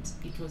didn't.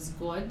 It was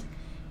God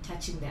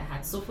touching their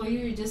heart. So for you,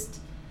 you just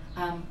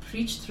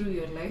preach through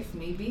your life,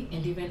 maybe,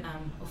 and even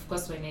of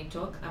course when I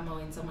talk,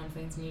 when someone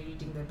finds me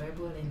reading the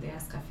Bible and they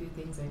ask a few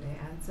things and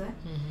I answer,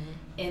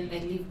 and I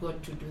leave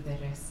God to do the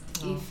rest.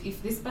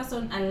 If this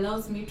person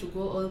allows me to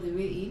go all the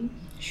way in,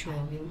 sure,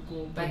 I will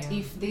go. But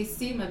if they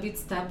seem a bit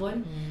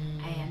stubborn,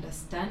 I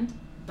understand.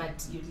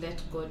 But you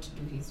let God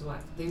do His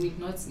work. They will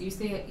not. You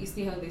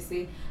see how they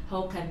say,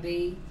 how can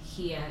they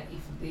hear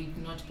if they've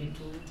not been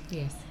told?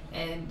 Yes.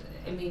 And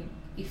I mean,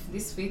 if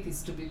this faith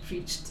is to be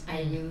preached,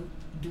 I will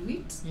do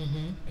it.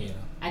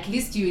 At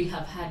least you will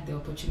have had the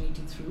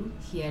opportunity through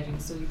hearing.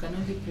 So you can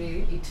only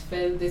pray.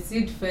 The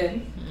seed fell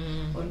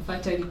on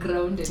fertile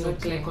ground and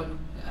not like on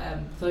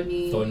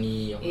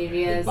thorny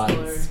areas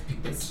or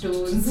the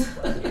stones.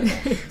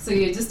 So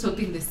you're just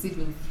hoping the seed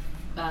will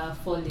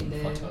fall in the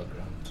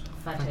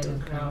fertile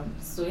ground.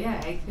 So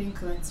I think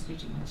that's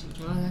pretty much it.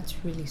 Oh, that's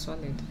really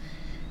solid.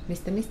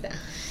 Mister. Miss.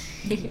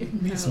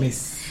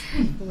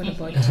 What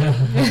about you?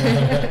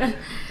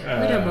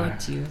 What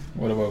about you?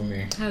 What about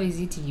me? How is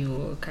it in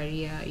your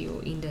career,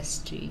 your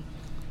industry?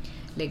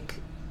 Like,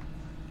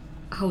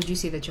 how would you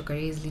say that your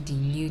career is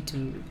leading you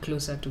to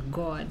closer to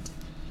God?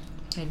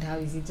 And how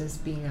is it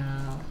just being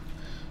a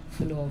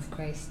follower of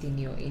Christ in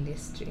your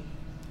industry?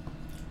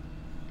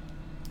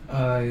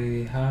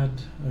 I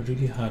had a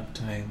really hard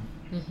time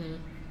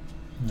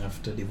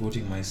after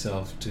devoting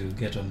myself to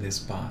get on this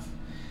path.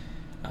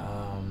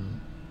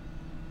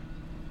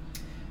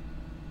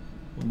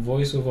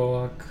 Voiceover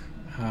work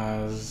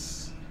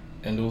has,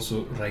 and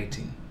also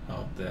writing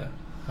out there,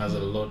 has a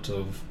lot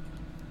of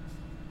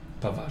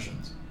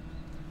perversions.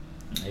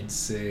 I'd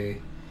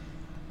say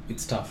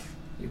it's tough.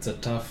 It's a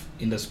tough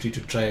industry to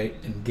try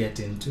and get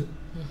into,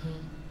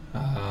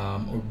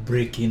 or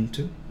break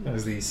into,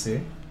 as they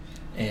say,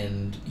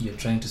 and you're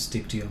trying to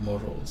stick to your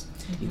morals.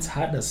 It's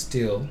harder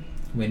still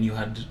when you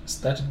had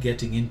started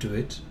getting into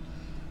it,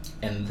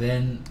 and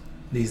then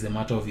there's the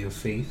matter of your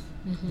faith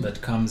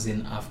that comes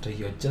in after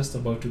you're just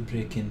about to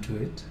break into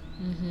it,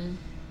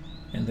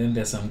 and then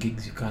there's some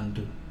gigs you can't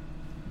do,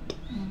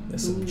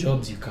 there's some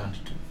jobs you can't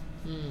do.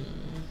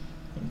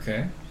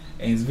 Okay,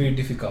 and it's very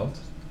difficult.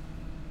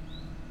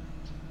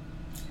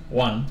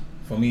 One,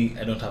 for me,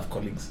 I don't have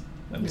colleagues.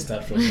 Let me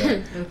start from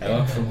that. I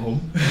work from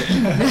home.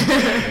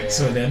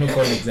 So there are no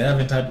colleagues. I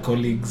haven't had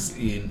colleagues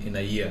in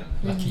a year.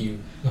 Lucky you.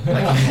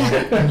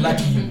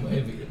 Lucky you.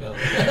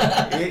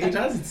 It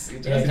has its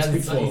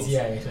pitfalls.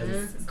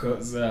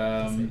 Because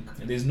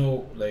there's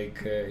no,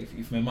 like,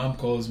 if my mom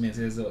calls me and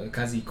says,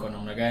 kazi iko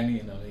namna gani,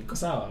 you know, iko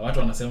sawa, watu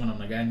wanasema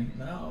namna gani.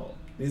 Now,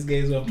 these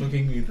guys who I'm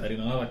talking with are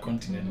in another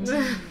continent.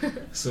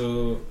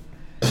 So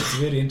it's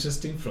very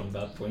interesting from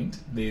that point.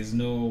 There is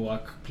no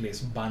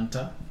workplace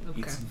banter.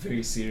 Okay. It's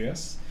very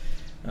serious.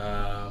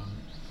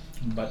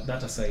 But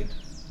that aside,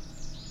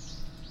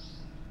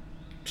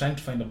 trying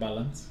to find a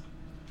balance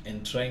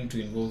and trying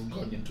to involve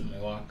God into my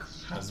work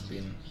has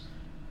been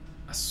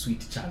a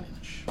sweet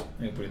challenge. Let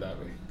me put it that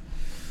way.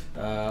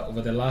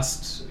 Over the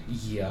last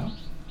year,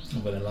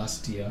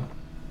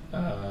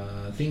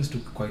 things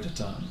took quite a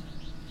turn,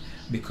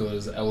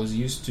 because I was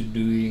used to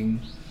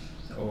doing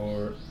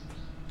or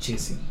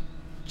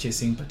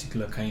chasing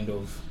particular kind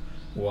of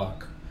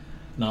work.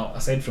 Now,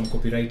 aside from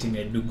copywriting,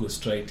 I do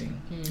ghostwriting,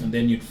 and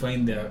then you'd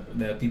find there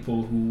are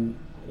people who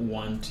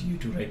want you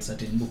to write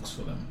certain books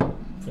for them.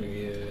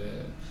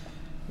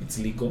 It's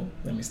legal.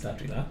 Let me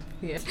start with that.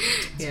 It's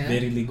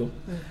very legal.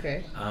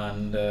 Okay.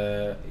 And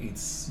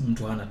it's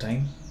mtu hana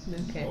time,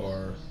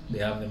 or they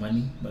have the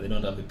money but they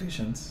don't have the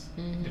patience.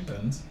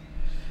 Depends.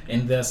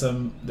 And there's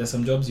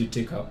some jobs you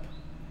take up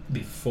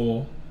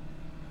before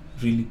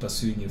really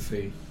pursuing your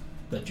faith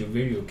that you're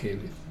very okay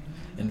with,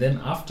 and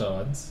then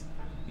afterwards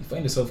you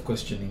find yourself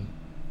questioning,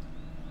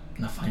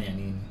 nafanya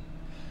nini?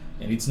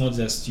 And it's not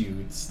just you,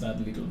 it's that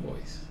little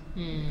voice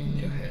in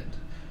your head.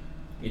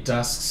 It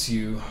asks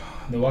you,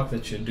 the work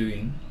that you're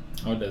doing,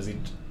 how does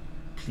it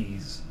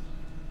please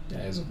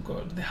the eyes of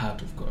God, the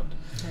heart of God?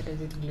 How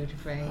does it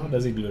glorify Him? How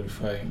does it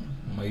glorify Him?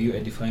 Are you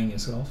edifying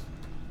yourself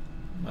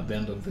at the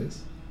end of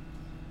this?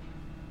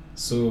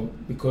 So,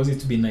 because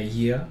it's been a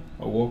year,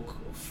 my walk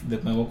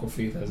of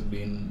faith has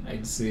been,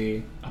 I'd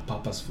say, a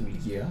purposeful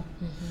year.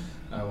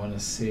 I want to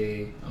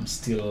say I'm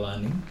still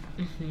learning.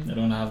 I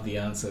don't have the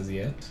answers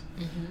yet,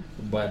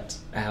 but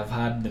I have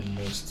had the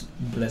most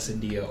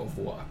blessed year of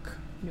work.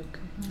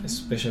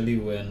 Especially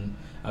when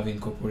I've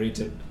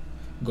incorporated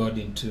God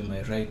into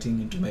my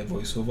writing, into my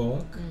voiceover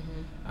work.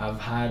 I've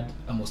had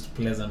a most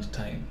pleasant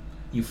time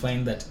you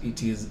find that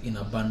it is in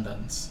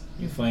abundance.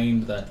 You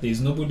find that there's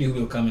nobody who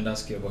will come and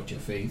ask you about your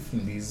faith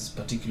in these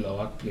particular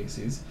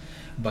workplaces,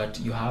 but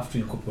you have to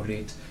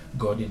incorporate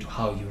God into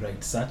how you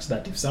write, such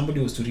that if somebody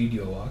was to read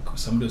your work or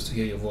somebody was to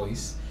hear your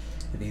voice,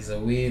 there's a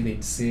way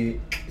they'd say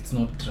it's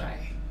not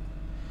dry.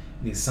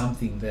 There's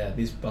something there.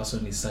 This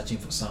person is searching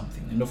for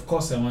something. And of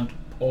course, I want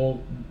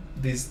all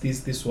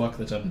this work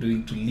that I'm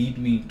doing to lead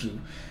me to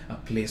a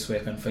place where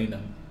I can find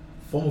a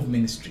form of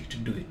ministry to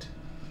do it.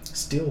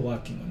 Still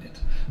working on it,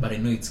 but I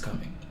know it's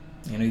coming.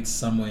 I know it's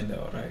somewhere in the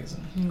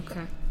horizon.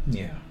 Okay.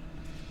 Yeah.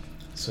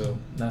 So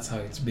that's how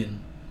it's been.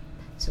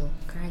 So,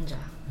 Karanja,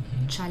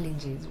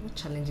 challenges. What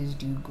challenges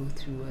do you go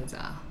through as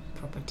a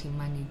property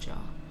manager?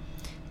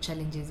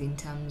 Challenges in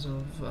terms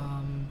of,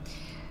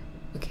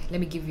 okay, let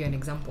me give you an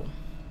example.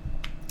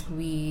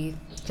 We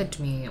said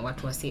to me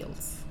what were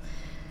sales.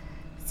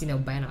 Sina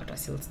ubaya na watu wa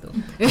sales though.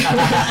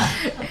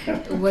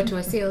 What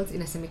were sales,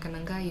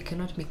 inasemekananga you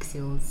cannot make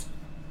sales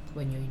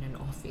when you're in an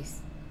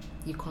office.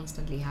 You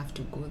constantly have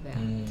to go there.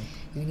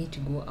 You need to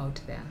go out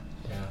there.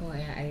 Yeah. Oh,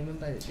 yeah, I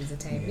remember there's a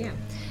time. Yeah.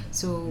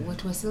 So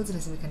what was sales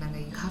inasemekananga,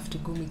 you have to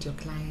go meet your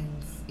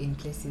clients in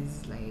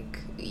places like,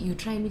 you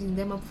try meeting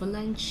them up for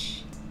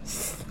lunch,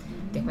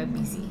 they're quite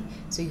busy.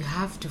 So you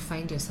have to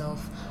find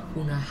yourself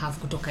una have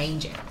kutoka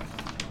nje.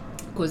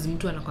 Because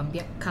mtu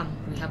anakwambia come,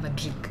 we have a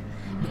drink.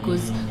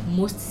 Because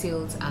most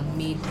sales are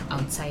made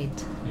outside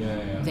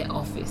the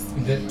office.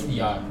 In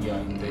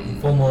the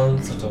informal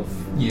sort of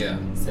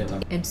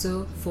setup. And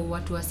so for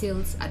what were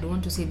sales, I don't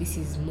want to say this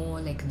is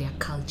more like their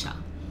culture.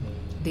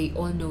 They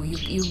all know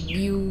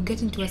you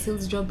get into a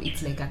sales job,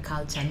 it's like a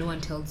culture. No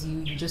one tells you,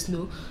 you just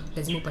know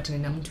lazima upatane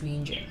na mtu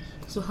nje.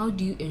 So how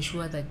do you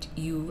ensure that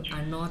you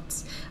are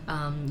not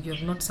you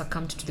have not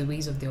succumbed to the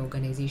ways of the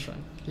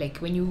organization? Like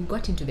when you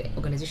got into the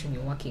organization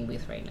you're working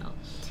with right now,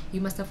 you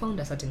must have found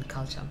a certain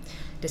culture,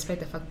 despite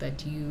the fact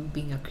that you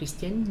being a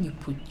Christian,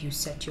 you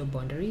set your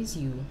boundaries,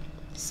 you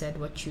said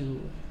what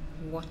you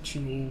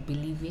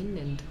believe in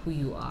and who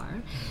you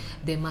are.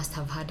 They must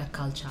have had a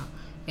culture.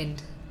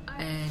 And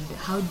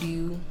how do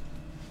you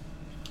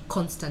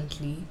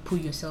constantly pull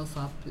yourself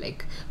up,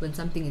 like when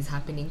something is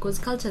happening? Because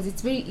cultures,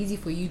 it's very easy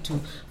for you to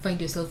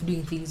find yourself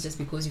doing things just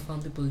because you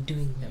found people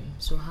doing them.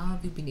 So how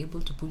have you been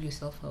able to pull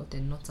yourself out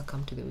and not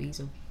succumb to the ways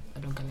of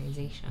an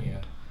organization?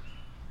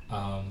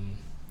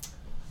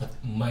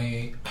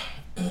 My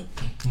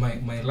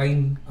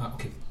line,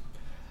 okay,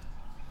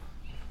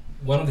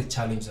 one of the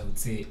challenges I would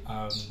say,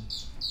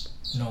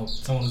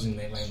 someone who's in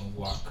my line of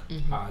work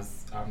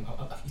has,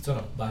 it's not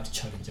a bad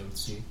challenge I would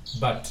say,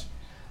 but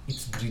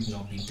it's greed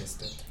now being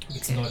tested. Okay.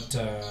 It's not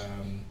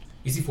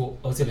easy for,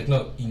 I would say, like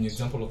now in the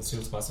example of the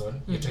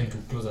salesperson, you're trying to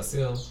close a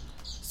sale,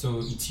 so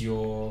it's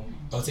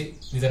I would say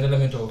there's an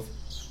element of,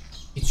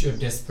 it's your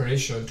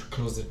desperation to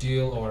close the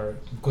deal, or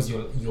because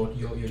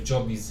your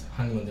job is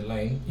hanging on the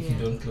line if you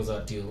don't close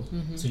that deal.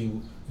 So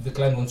if the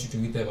client wants you to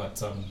meet them at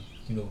some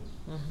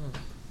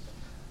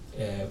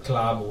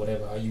club or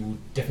whatever, you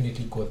would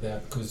definitely go there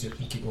because you're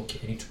thinking, okay,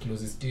 I need to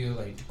close this deal,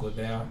 I need to go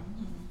there.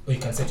 Or you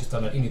can set your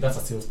standard. That's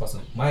a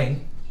salesperson.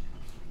 Mine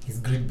is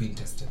greed being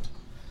tested.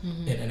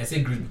 And I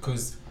say greed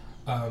because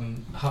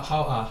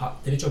how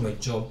the nature of my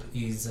job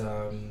is,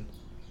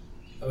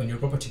 when you're a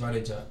property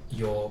manager,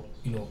 you're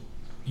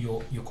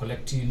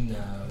collecting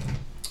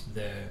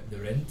the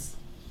rents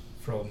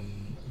from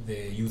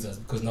the users,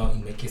 because now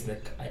in my case,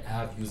 like I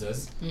have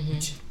users,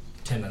 which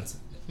tenants,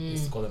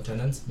 let's call them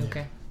tenants.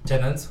 Okay.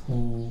 Tenants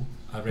who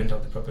rent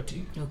out the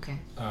property. Okay.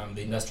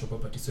 The industrial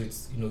property. So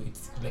it's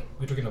it's like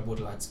we're talking about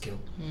large scale.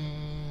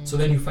 So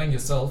then you find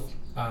yourself,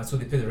 so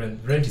they pay the rent.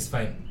 Rent is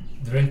fine.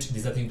 The rent,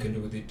 there's nothing you can do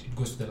with it. It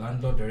goes to the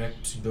landlord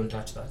direct. You don't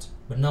touch that.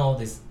 But now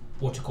there's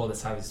what you call the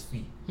service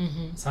fee.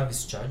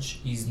 Service charge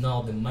is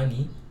now the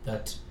money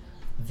that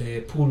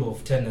the pool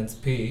of tenants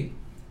pay,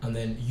 and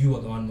then you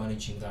are the one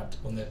managing that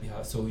on their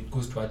behalf. So it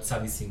goes towards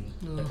servicing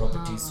the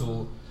property.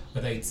 So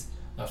whether it's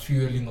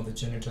fueling of the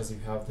generators, if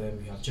you have them,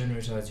 you have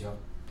generators, you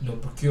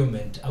have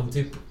procurement. I would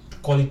say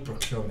call it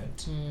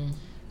procurement.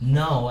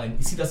 Now, and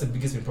you see that's the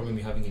biggest problem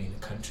we're having in the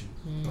country,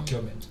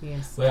 procurement.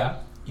 Yes. Where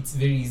it's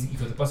very easy if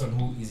you're the person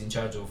who is in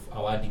charge of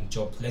awarding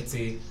jobs. Let's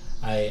say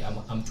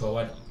I'm to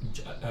award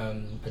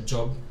a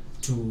job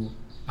to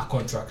a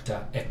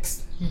contractor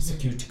X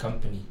security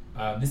company.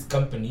 This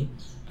company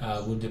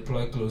will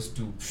deploy close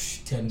to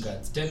 10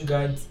 guards. 10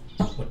 guards,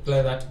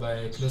 multiply that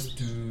by close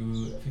to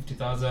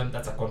 50,000.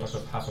 That's a contract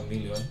of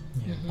 $500,000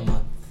 a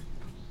month.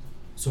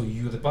 So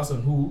you're the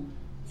person who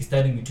is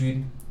standing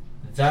between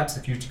that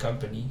security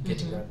company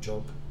getting that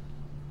job.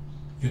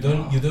 You're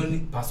the only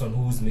person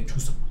who's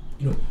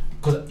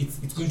because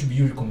it's going to be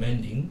you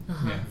recommending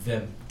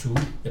them to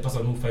the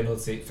person who finally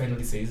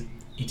says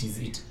it is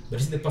it. But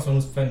it's the person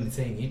who's finally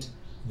saying it,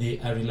 they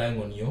are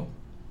relying on your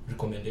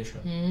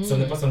recommendation. So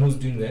I'm the person who's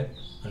doing the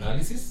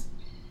analysis,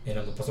 and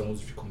I'm the person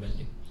who's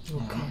recommending.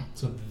 Okay.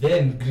 So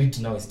then greed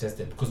now is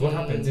tested, because what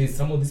happens is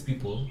some of these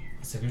people,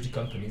 security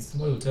companies,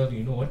 somebody will tell you,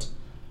 you know what,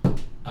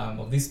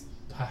 of these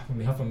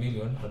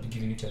 $500,000, I'll be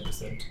giving you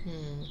 10%.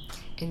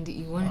 And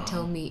you want to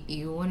tell me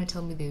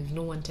there's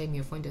no one time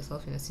you find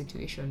yourself in a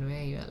situation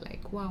where you're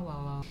like,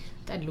 wow,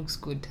 that looks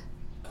good.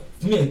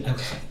 For me,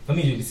 I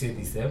really say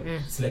this,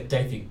 it's like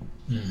tithing.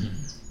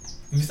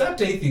 If you start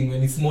tithing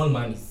when it's small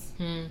money,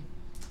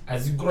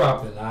 as you grow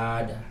up the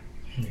ladder,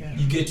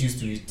 you get used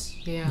to it.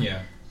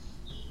 Yeah.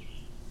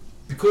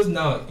 Because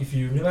now, if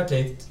you've never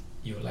tithed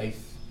your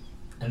life,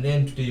 and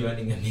then today you're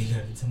earning $1 million,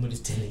 and somebody's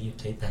telling you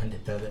tithe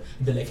 100,000,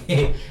 you'll be like,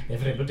 hey, my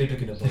friend, what are you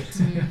talking about?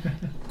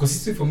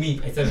 Because for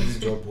me, I started this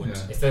job.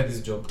 I started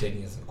this job 10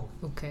 years ago.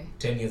 Okay.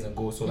 10 years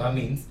ago. So that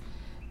means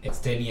it's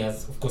 10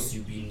 years. Of course,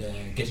 you've been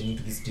getting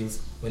into these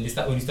deals. When you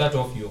start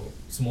off your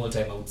small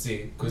time, I would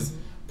say, because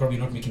probably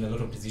not making a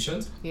lot of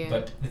decisions. Yeah.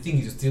 But the thing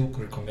is, you're still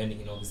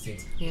recommending in all these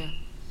things. Yeah.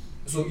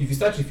 So if you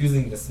start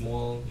refusing the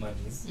small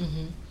monies,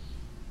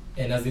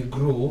 and as they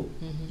grow,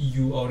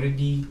 you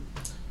already.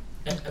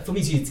 For me,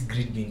 it's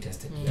greed being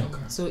tested.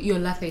 Okay. So your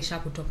ladha isha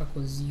kutoka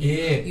because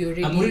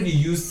I'm already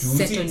used to.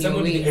 See,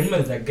 somebody, I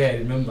remember that guy.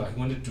 He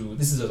wanted to.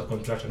 This is as a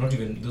contractor, not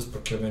even those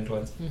procurement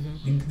ones.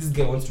 This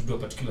guy wants to do a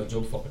particular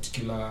job for a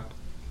particular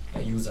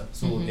user.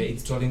 So they're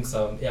installing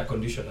some air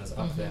conditioners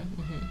up there.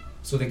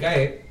 So the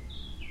guy,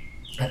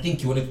 I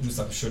think he wanted to do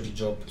some shoddy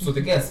job. So the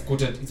guy has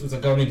quoted. It was a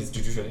government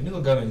institution. A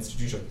government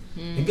institution.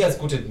 The guy has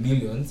quoted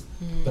millions,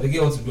 but the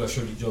guy wants to do a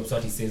shoddy job so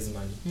that he saves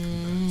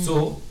money.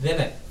 So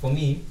then, for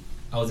me,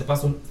 I was the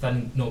person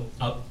standing,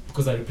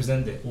 because I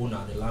represent the owner,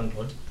 the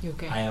landlord.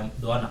 Okay. I am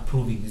the one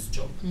approving this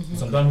job.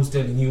 So I'm the one who's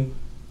telling you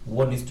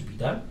what needs to be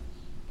done,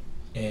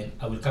 and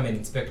I will come and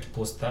inspect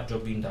post that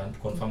job being done to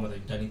confirm whether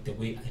you've done it the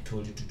way I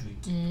told you to do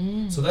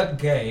it. So that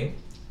guy,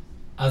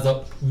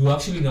 we were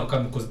actually now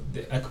coming because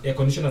the air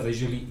conditioners are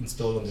usually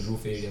installed on the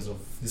roof areas of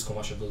these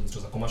commercial buildings. It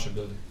was a commercial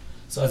building.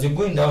 So as you're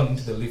going down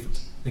into the lift,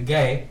 the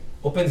guy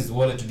opens his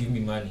wallet to give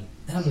me money.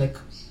 And I'm like,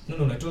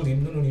 no, I told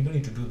him, no, you don't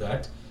need to do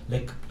that.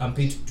 Like, I'm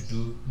paid to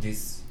do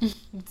this.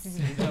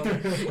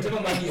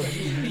 Whatever money you're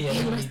giving me,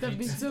 you must have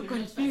been so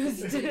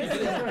confused.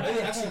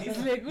 Actually,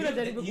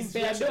 his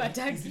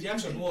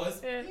reaction was,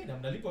 hey,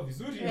 namnalipa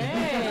vizuri.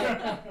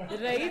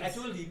 Right? I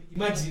told him,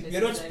 imagine,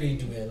 you're not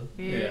paid well.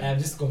 I'm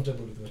just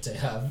comfortable with what I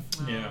have.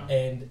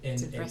 And I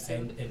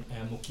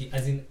am okay.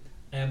 As in,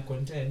 I am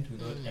content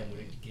with what I'm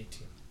already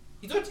getting.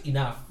 It's not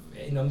enough.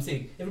 I'm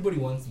saying, everybody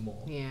wants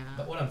more. Yeah.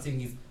 But what I'm saying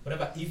is,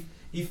 whatever,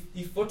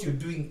 if what you're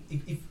doing,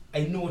 if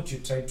I know what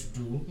you're trying to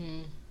do,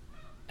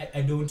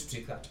 I don't want to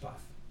take that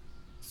path.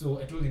 So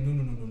I told him,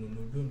 no,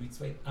 don't do it. It's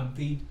fine. I'm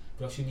paid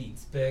to actually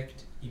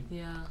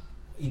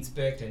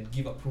inspect and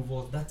give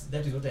approvals.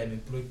 That is what I'm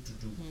employed to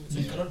do. So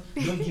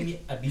you don't give me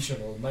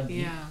additional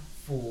money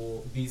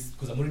for this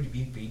because I'm already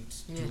being paid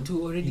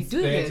to already inspect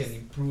do this and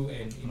improve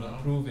and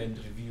improve and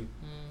review.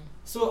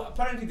 So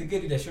apparently the guy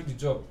did a shoddy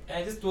job. And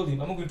I just told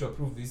him, I'm not going to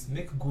approve this.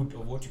 Make good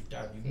of what you've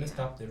done. You've messed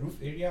up the roof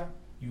area.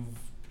 You've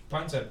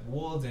punctured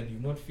walls and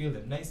you've not filled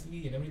them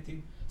nicely and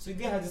everything. So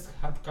the guy just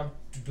had to come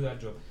to do that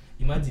job.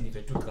 Imagine if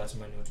I took that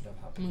money, what would have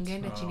happened?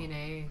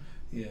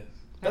 Yeah.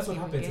 That's what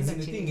happens.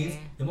 And the thing is,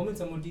 the moment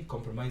somebody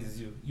compromises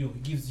you, he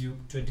gives you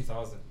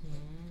 20,000.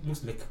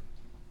 Looks like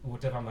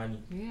whatever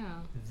money.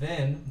 Yeah.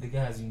 Then the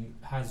guy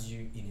has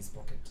you in his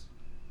pocket.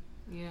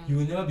 Yeah. You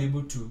will never be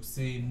able to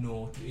say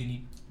no to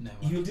any. Never.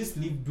 You will just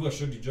do a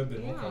shoddy job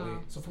and walk away.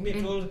 So for me,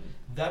 I told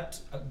that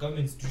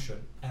government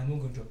institution, I'm not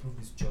going to approve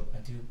this job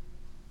until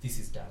this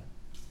is done.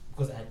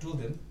 Because I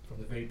told them from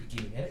the very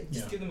beginning,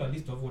 just give them a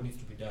list of what needs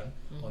to be done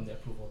on the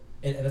approval.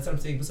 And that's what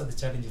I'm saying, those are the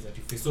challenges that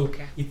you face. So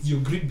it's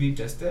your greed being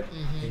tested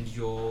and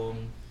your,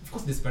 of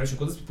course, desperation.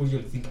 Because those people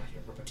usually think,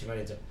 you're a property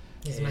manager.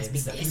 This must be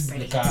this is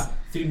like a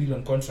 $3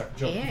 million contract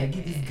job. If I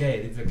give this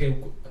guy, there's a guy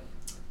who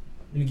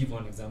let me give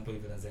one example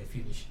even as I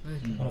finish.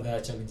 One of the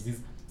other challenges is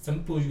some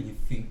people usually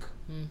think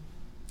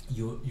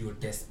you're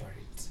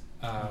desperate.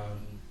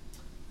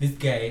 This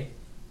guy,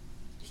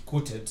 he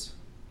quoted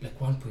like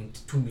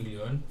 1.2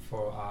 million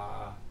for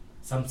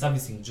some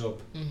servicing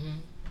job.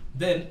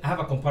 Then I have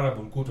a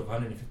comparable quote of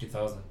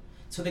 150,000.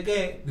 So the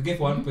guy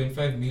for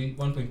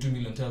 1.2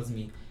 million tells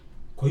me,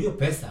 kwa hiyo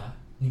pesa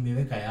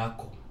nimeweka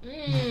yako.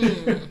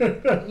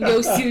 Now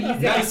you see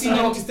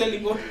now what he's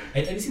telling me.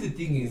 And you see the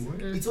thing is,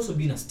 it's also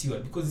being a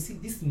steward because you see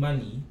this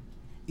money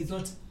is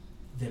not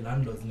the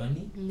landlord's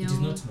money. No. It is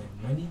not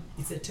my money.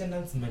 It's a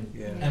tenant's money.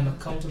 I'm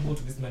accountable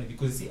to this money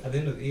because you see at the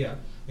end of the year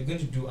we're going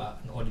to do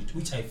an audit,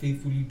 which I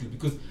faithfully do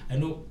because I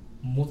know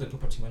most of the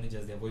property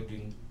managers they avoid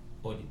doing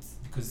audits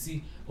because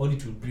see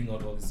audit will bring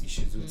out all these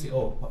issues. We'll say,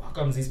 oh, how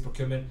comes this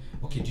procurement?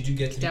 Okay, did you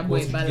get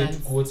quotes? Did you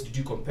get quotes? Did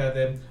you compare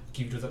them?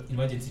 Okay, if it was an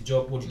emergency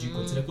job, what did you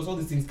consider? Because all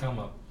these things come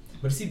up.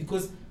 But you see,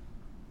 because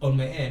on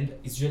my end,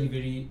 it's really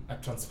very a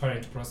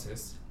transparent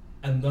process.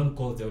 I'm the one who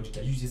calls the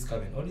auditor. You just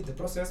come and audit the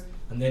process,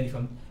 and then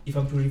if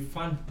I'm to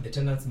refund the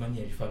tenant's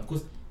money, I refund.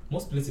 Because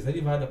most places, have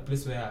you ever had a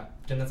place where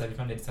tenants are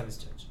refunded service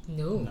charge?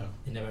 No.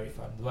 They never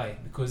refund. Why?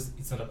 Because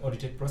it's not an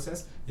audited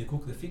process. They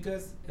cook the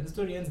figures, and the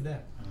story ends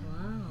there.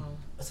 Wow.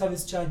 A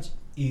service charge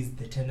is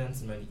the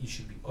tenant's money. It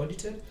should be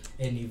audited,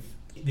 and if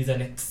there's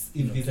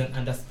if there's an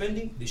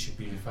underspending, they should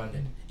be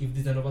refunded. If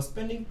there's an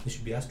overspending, they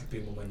should be asked to pay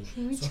more money.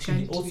 So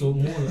actually, also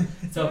more.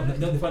 So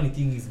now the funny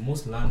thing is,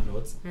 most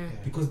landlords,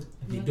 because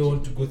they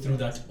don't go through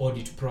that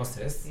audit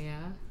process,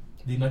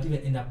 they might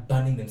even end up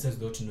banning themselves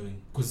without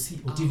knowing. Because see,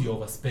 what if you're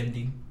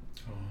overspending?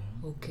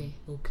 Okay.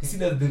 See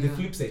the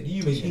flip side.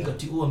 You may think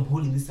that I'm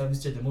holding this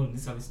service charge, I'm holding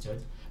this service charge,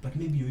 but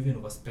maybe you're even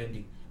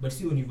overspending. But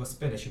see, when you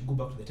overspend, I should go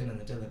back to the tenant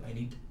and tell them I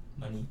need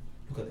money.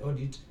 Look at the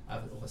audit,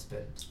 I've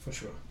overspent. For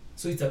sure.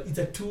 So it's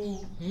a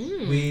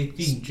two-way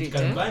thing. It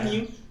can ban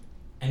you,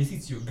 and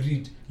it's your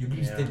greed. Your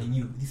greed is telling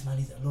you this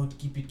money is a lot,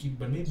 keep it.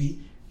 But maybe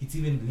it's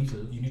even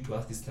little. You need to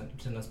ask these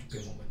tenants to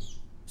pay more money.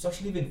 So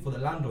actually, even for the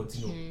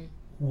landlords,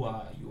 who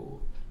are your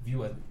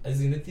viewers, as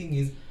in the thing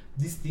is,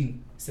 this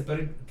thing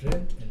separate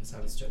rent and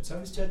service charge.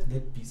 Service charge,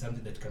 let be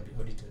something that can be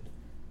audited,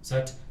 so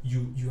that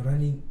you're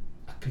running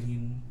a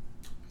clean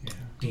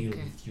deal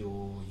with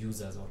your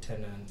users or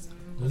tenants.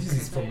 So this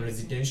is from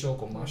residential,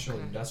 commercial,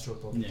 industrial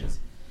properties.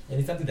 And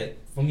it's something that,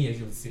 for me, I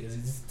usually say, is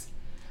just,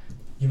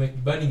 you might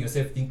be burning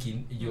yourself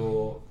thinking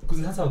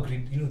because that's how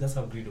greed, that's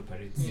how greed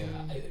operates.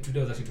 Today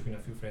I was actually talking to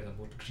a few friends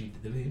about greed.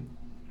 The way,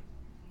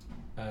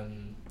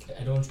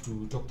 I don't want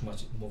to talk too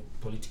much more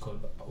political,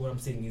 but what I'm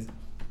saying is,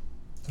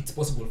 it's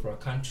possible for a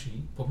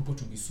country, for people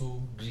to be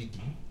so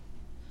greedy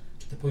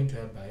to the point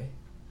whereby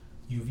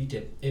you've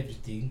eaten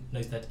everything, now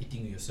you start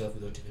eating yourself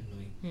without even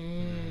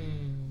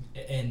knowing.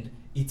 And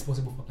it's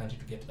possible for a country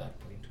to get to that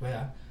point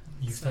where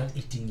you start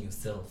eating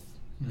yourself.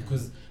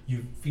 Because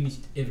you've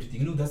finished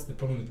everything. That's the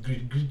problem with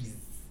greed. Greed is,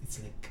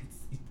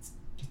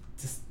 it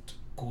just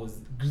goes,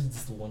 greed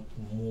just want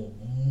more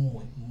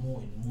and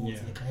more.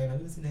 It's like, I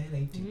haven't seen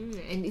eating.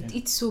 And it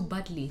eats so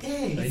badly.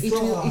 It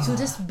will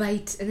just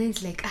bite, and then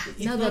it's like,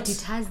 now that it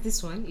has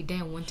this one, it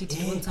doesn't want it,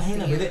 it wants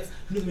something else.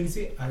 When you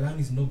say a lamb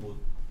is noble,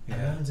 a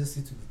lamb just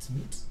sits with its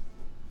meat.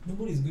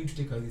 Nobody is going to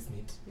take out this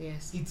meat.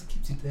 Yes. It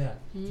keeps it there.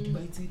 It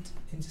bites it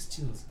and just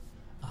chills.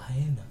 A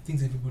hyena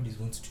thinks everybody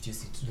wants to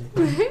chase it.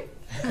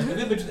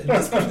 Remember to the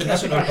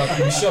national park,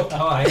 you'll be shocked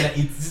how a hyena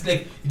eats. It's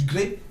like it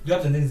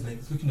grabs and then it's like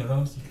looking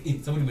around.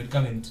 Somebody might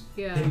come and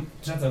then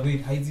it turns away,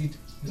 it hides it,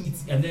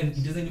 and then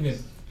it doesn't even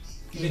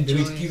the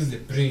way it kills the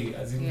prey,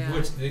 as in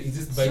watch, it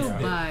just bites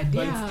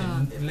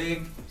the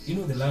leg.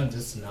 The lion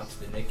just snaps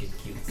the neck and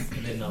kills.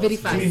 And then now very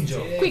fast,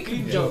 quick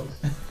job.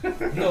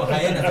 No,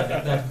 hyenas are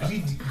like that.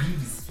 Greed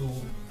is so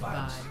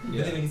bad. But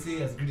then when you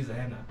say as greed as a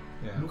hyena,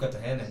 look at a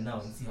hyena now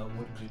and see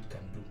what greed can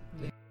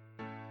do.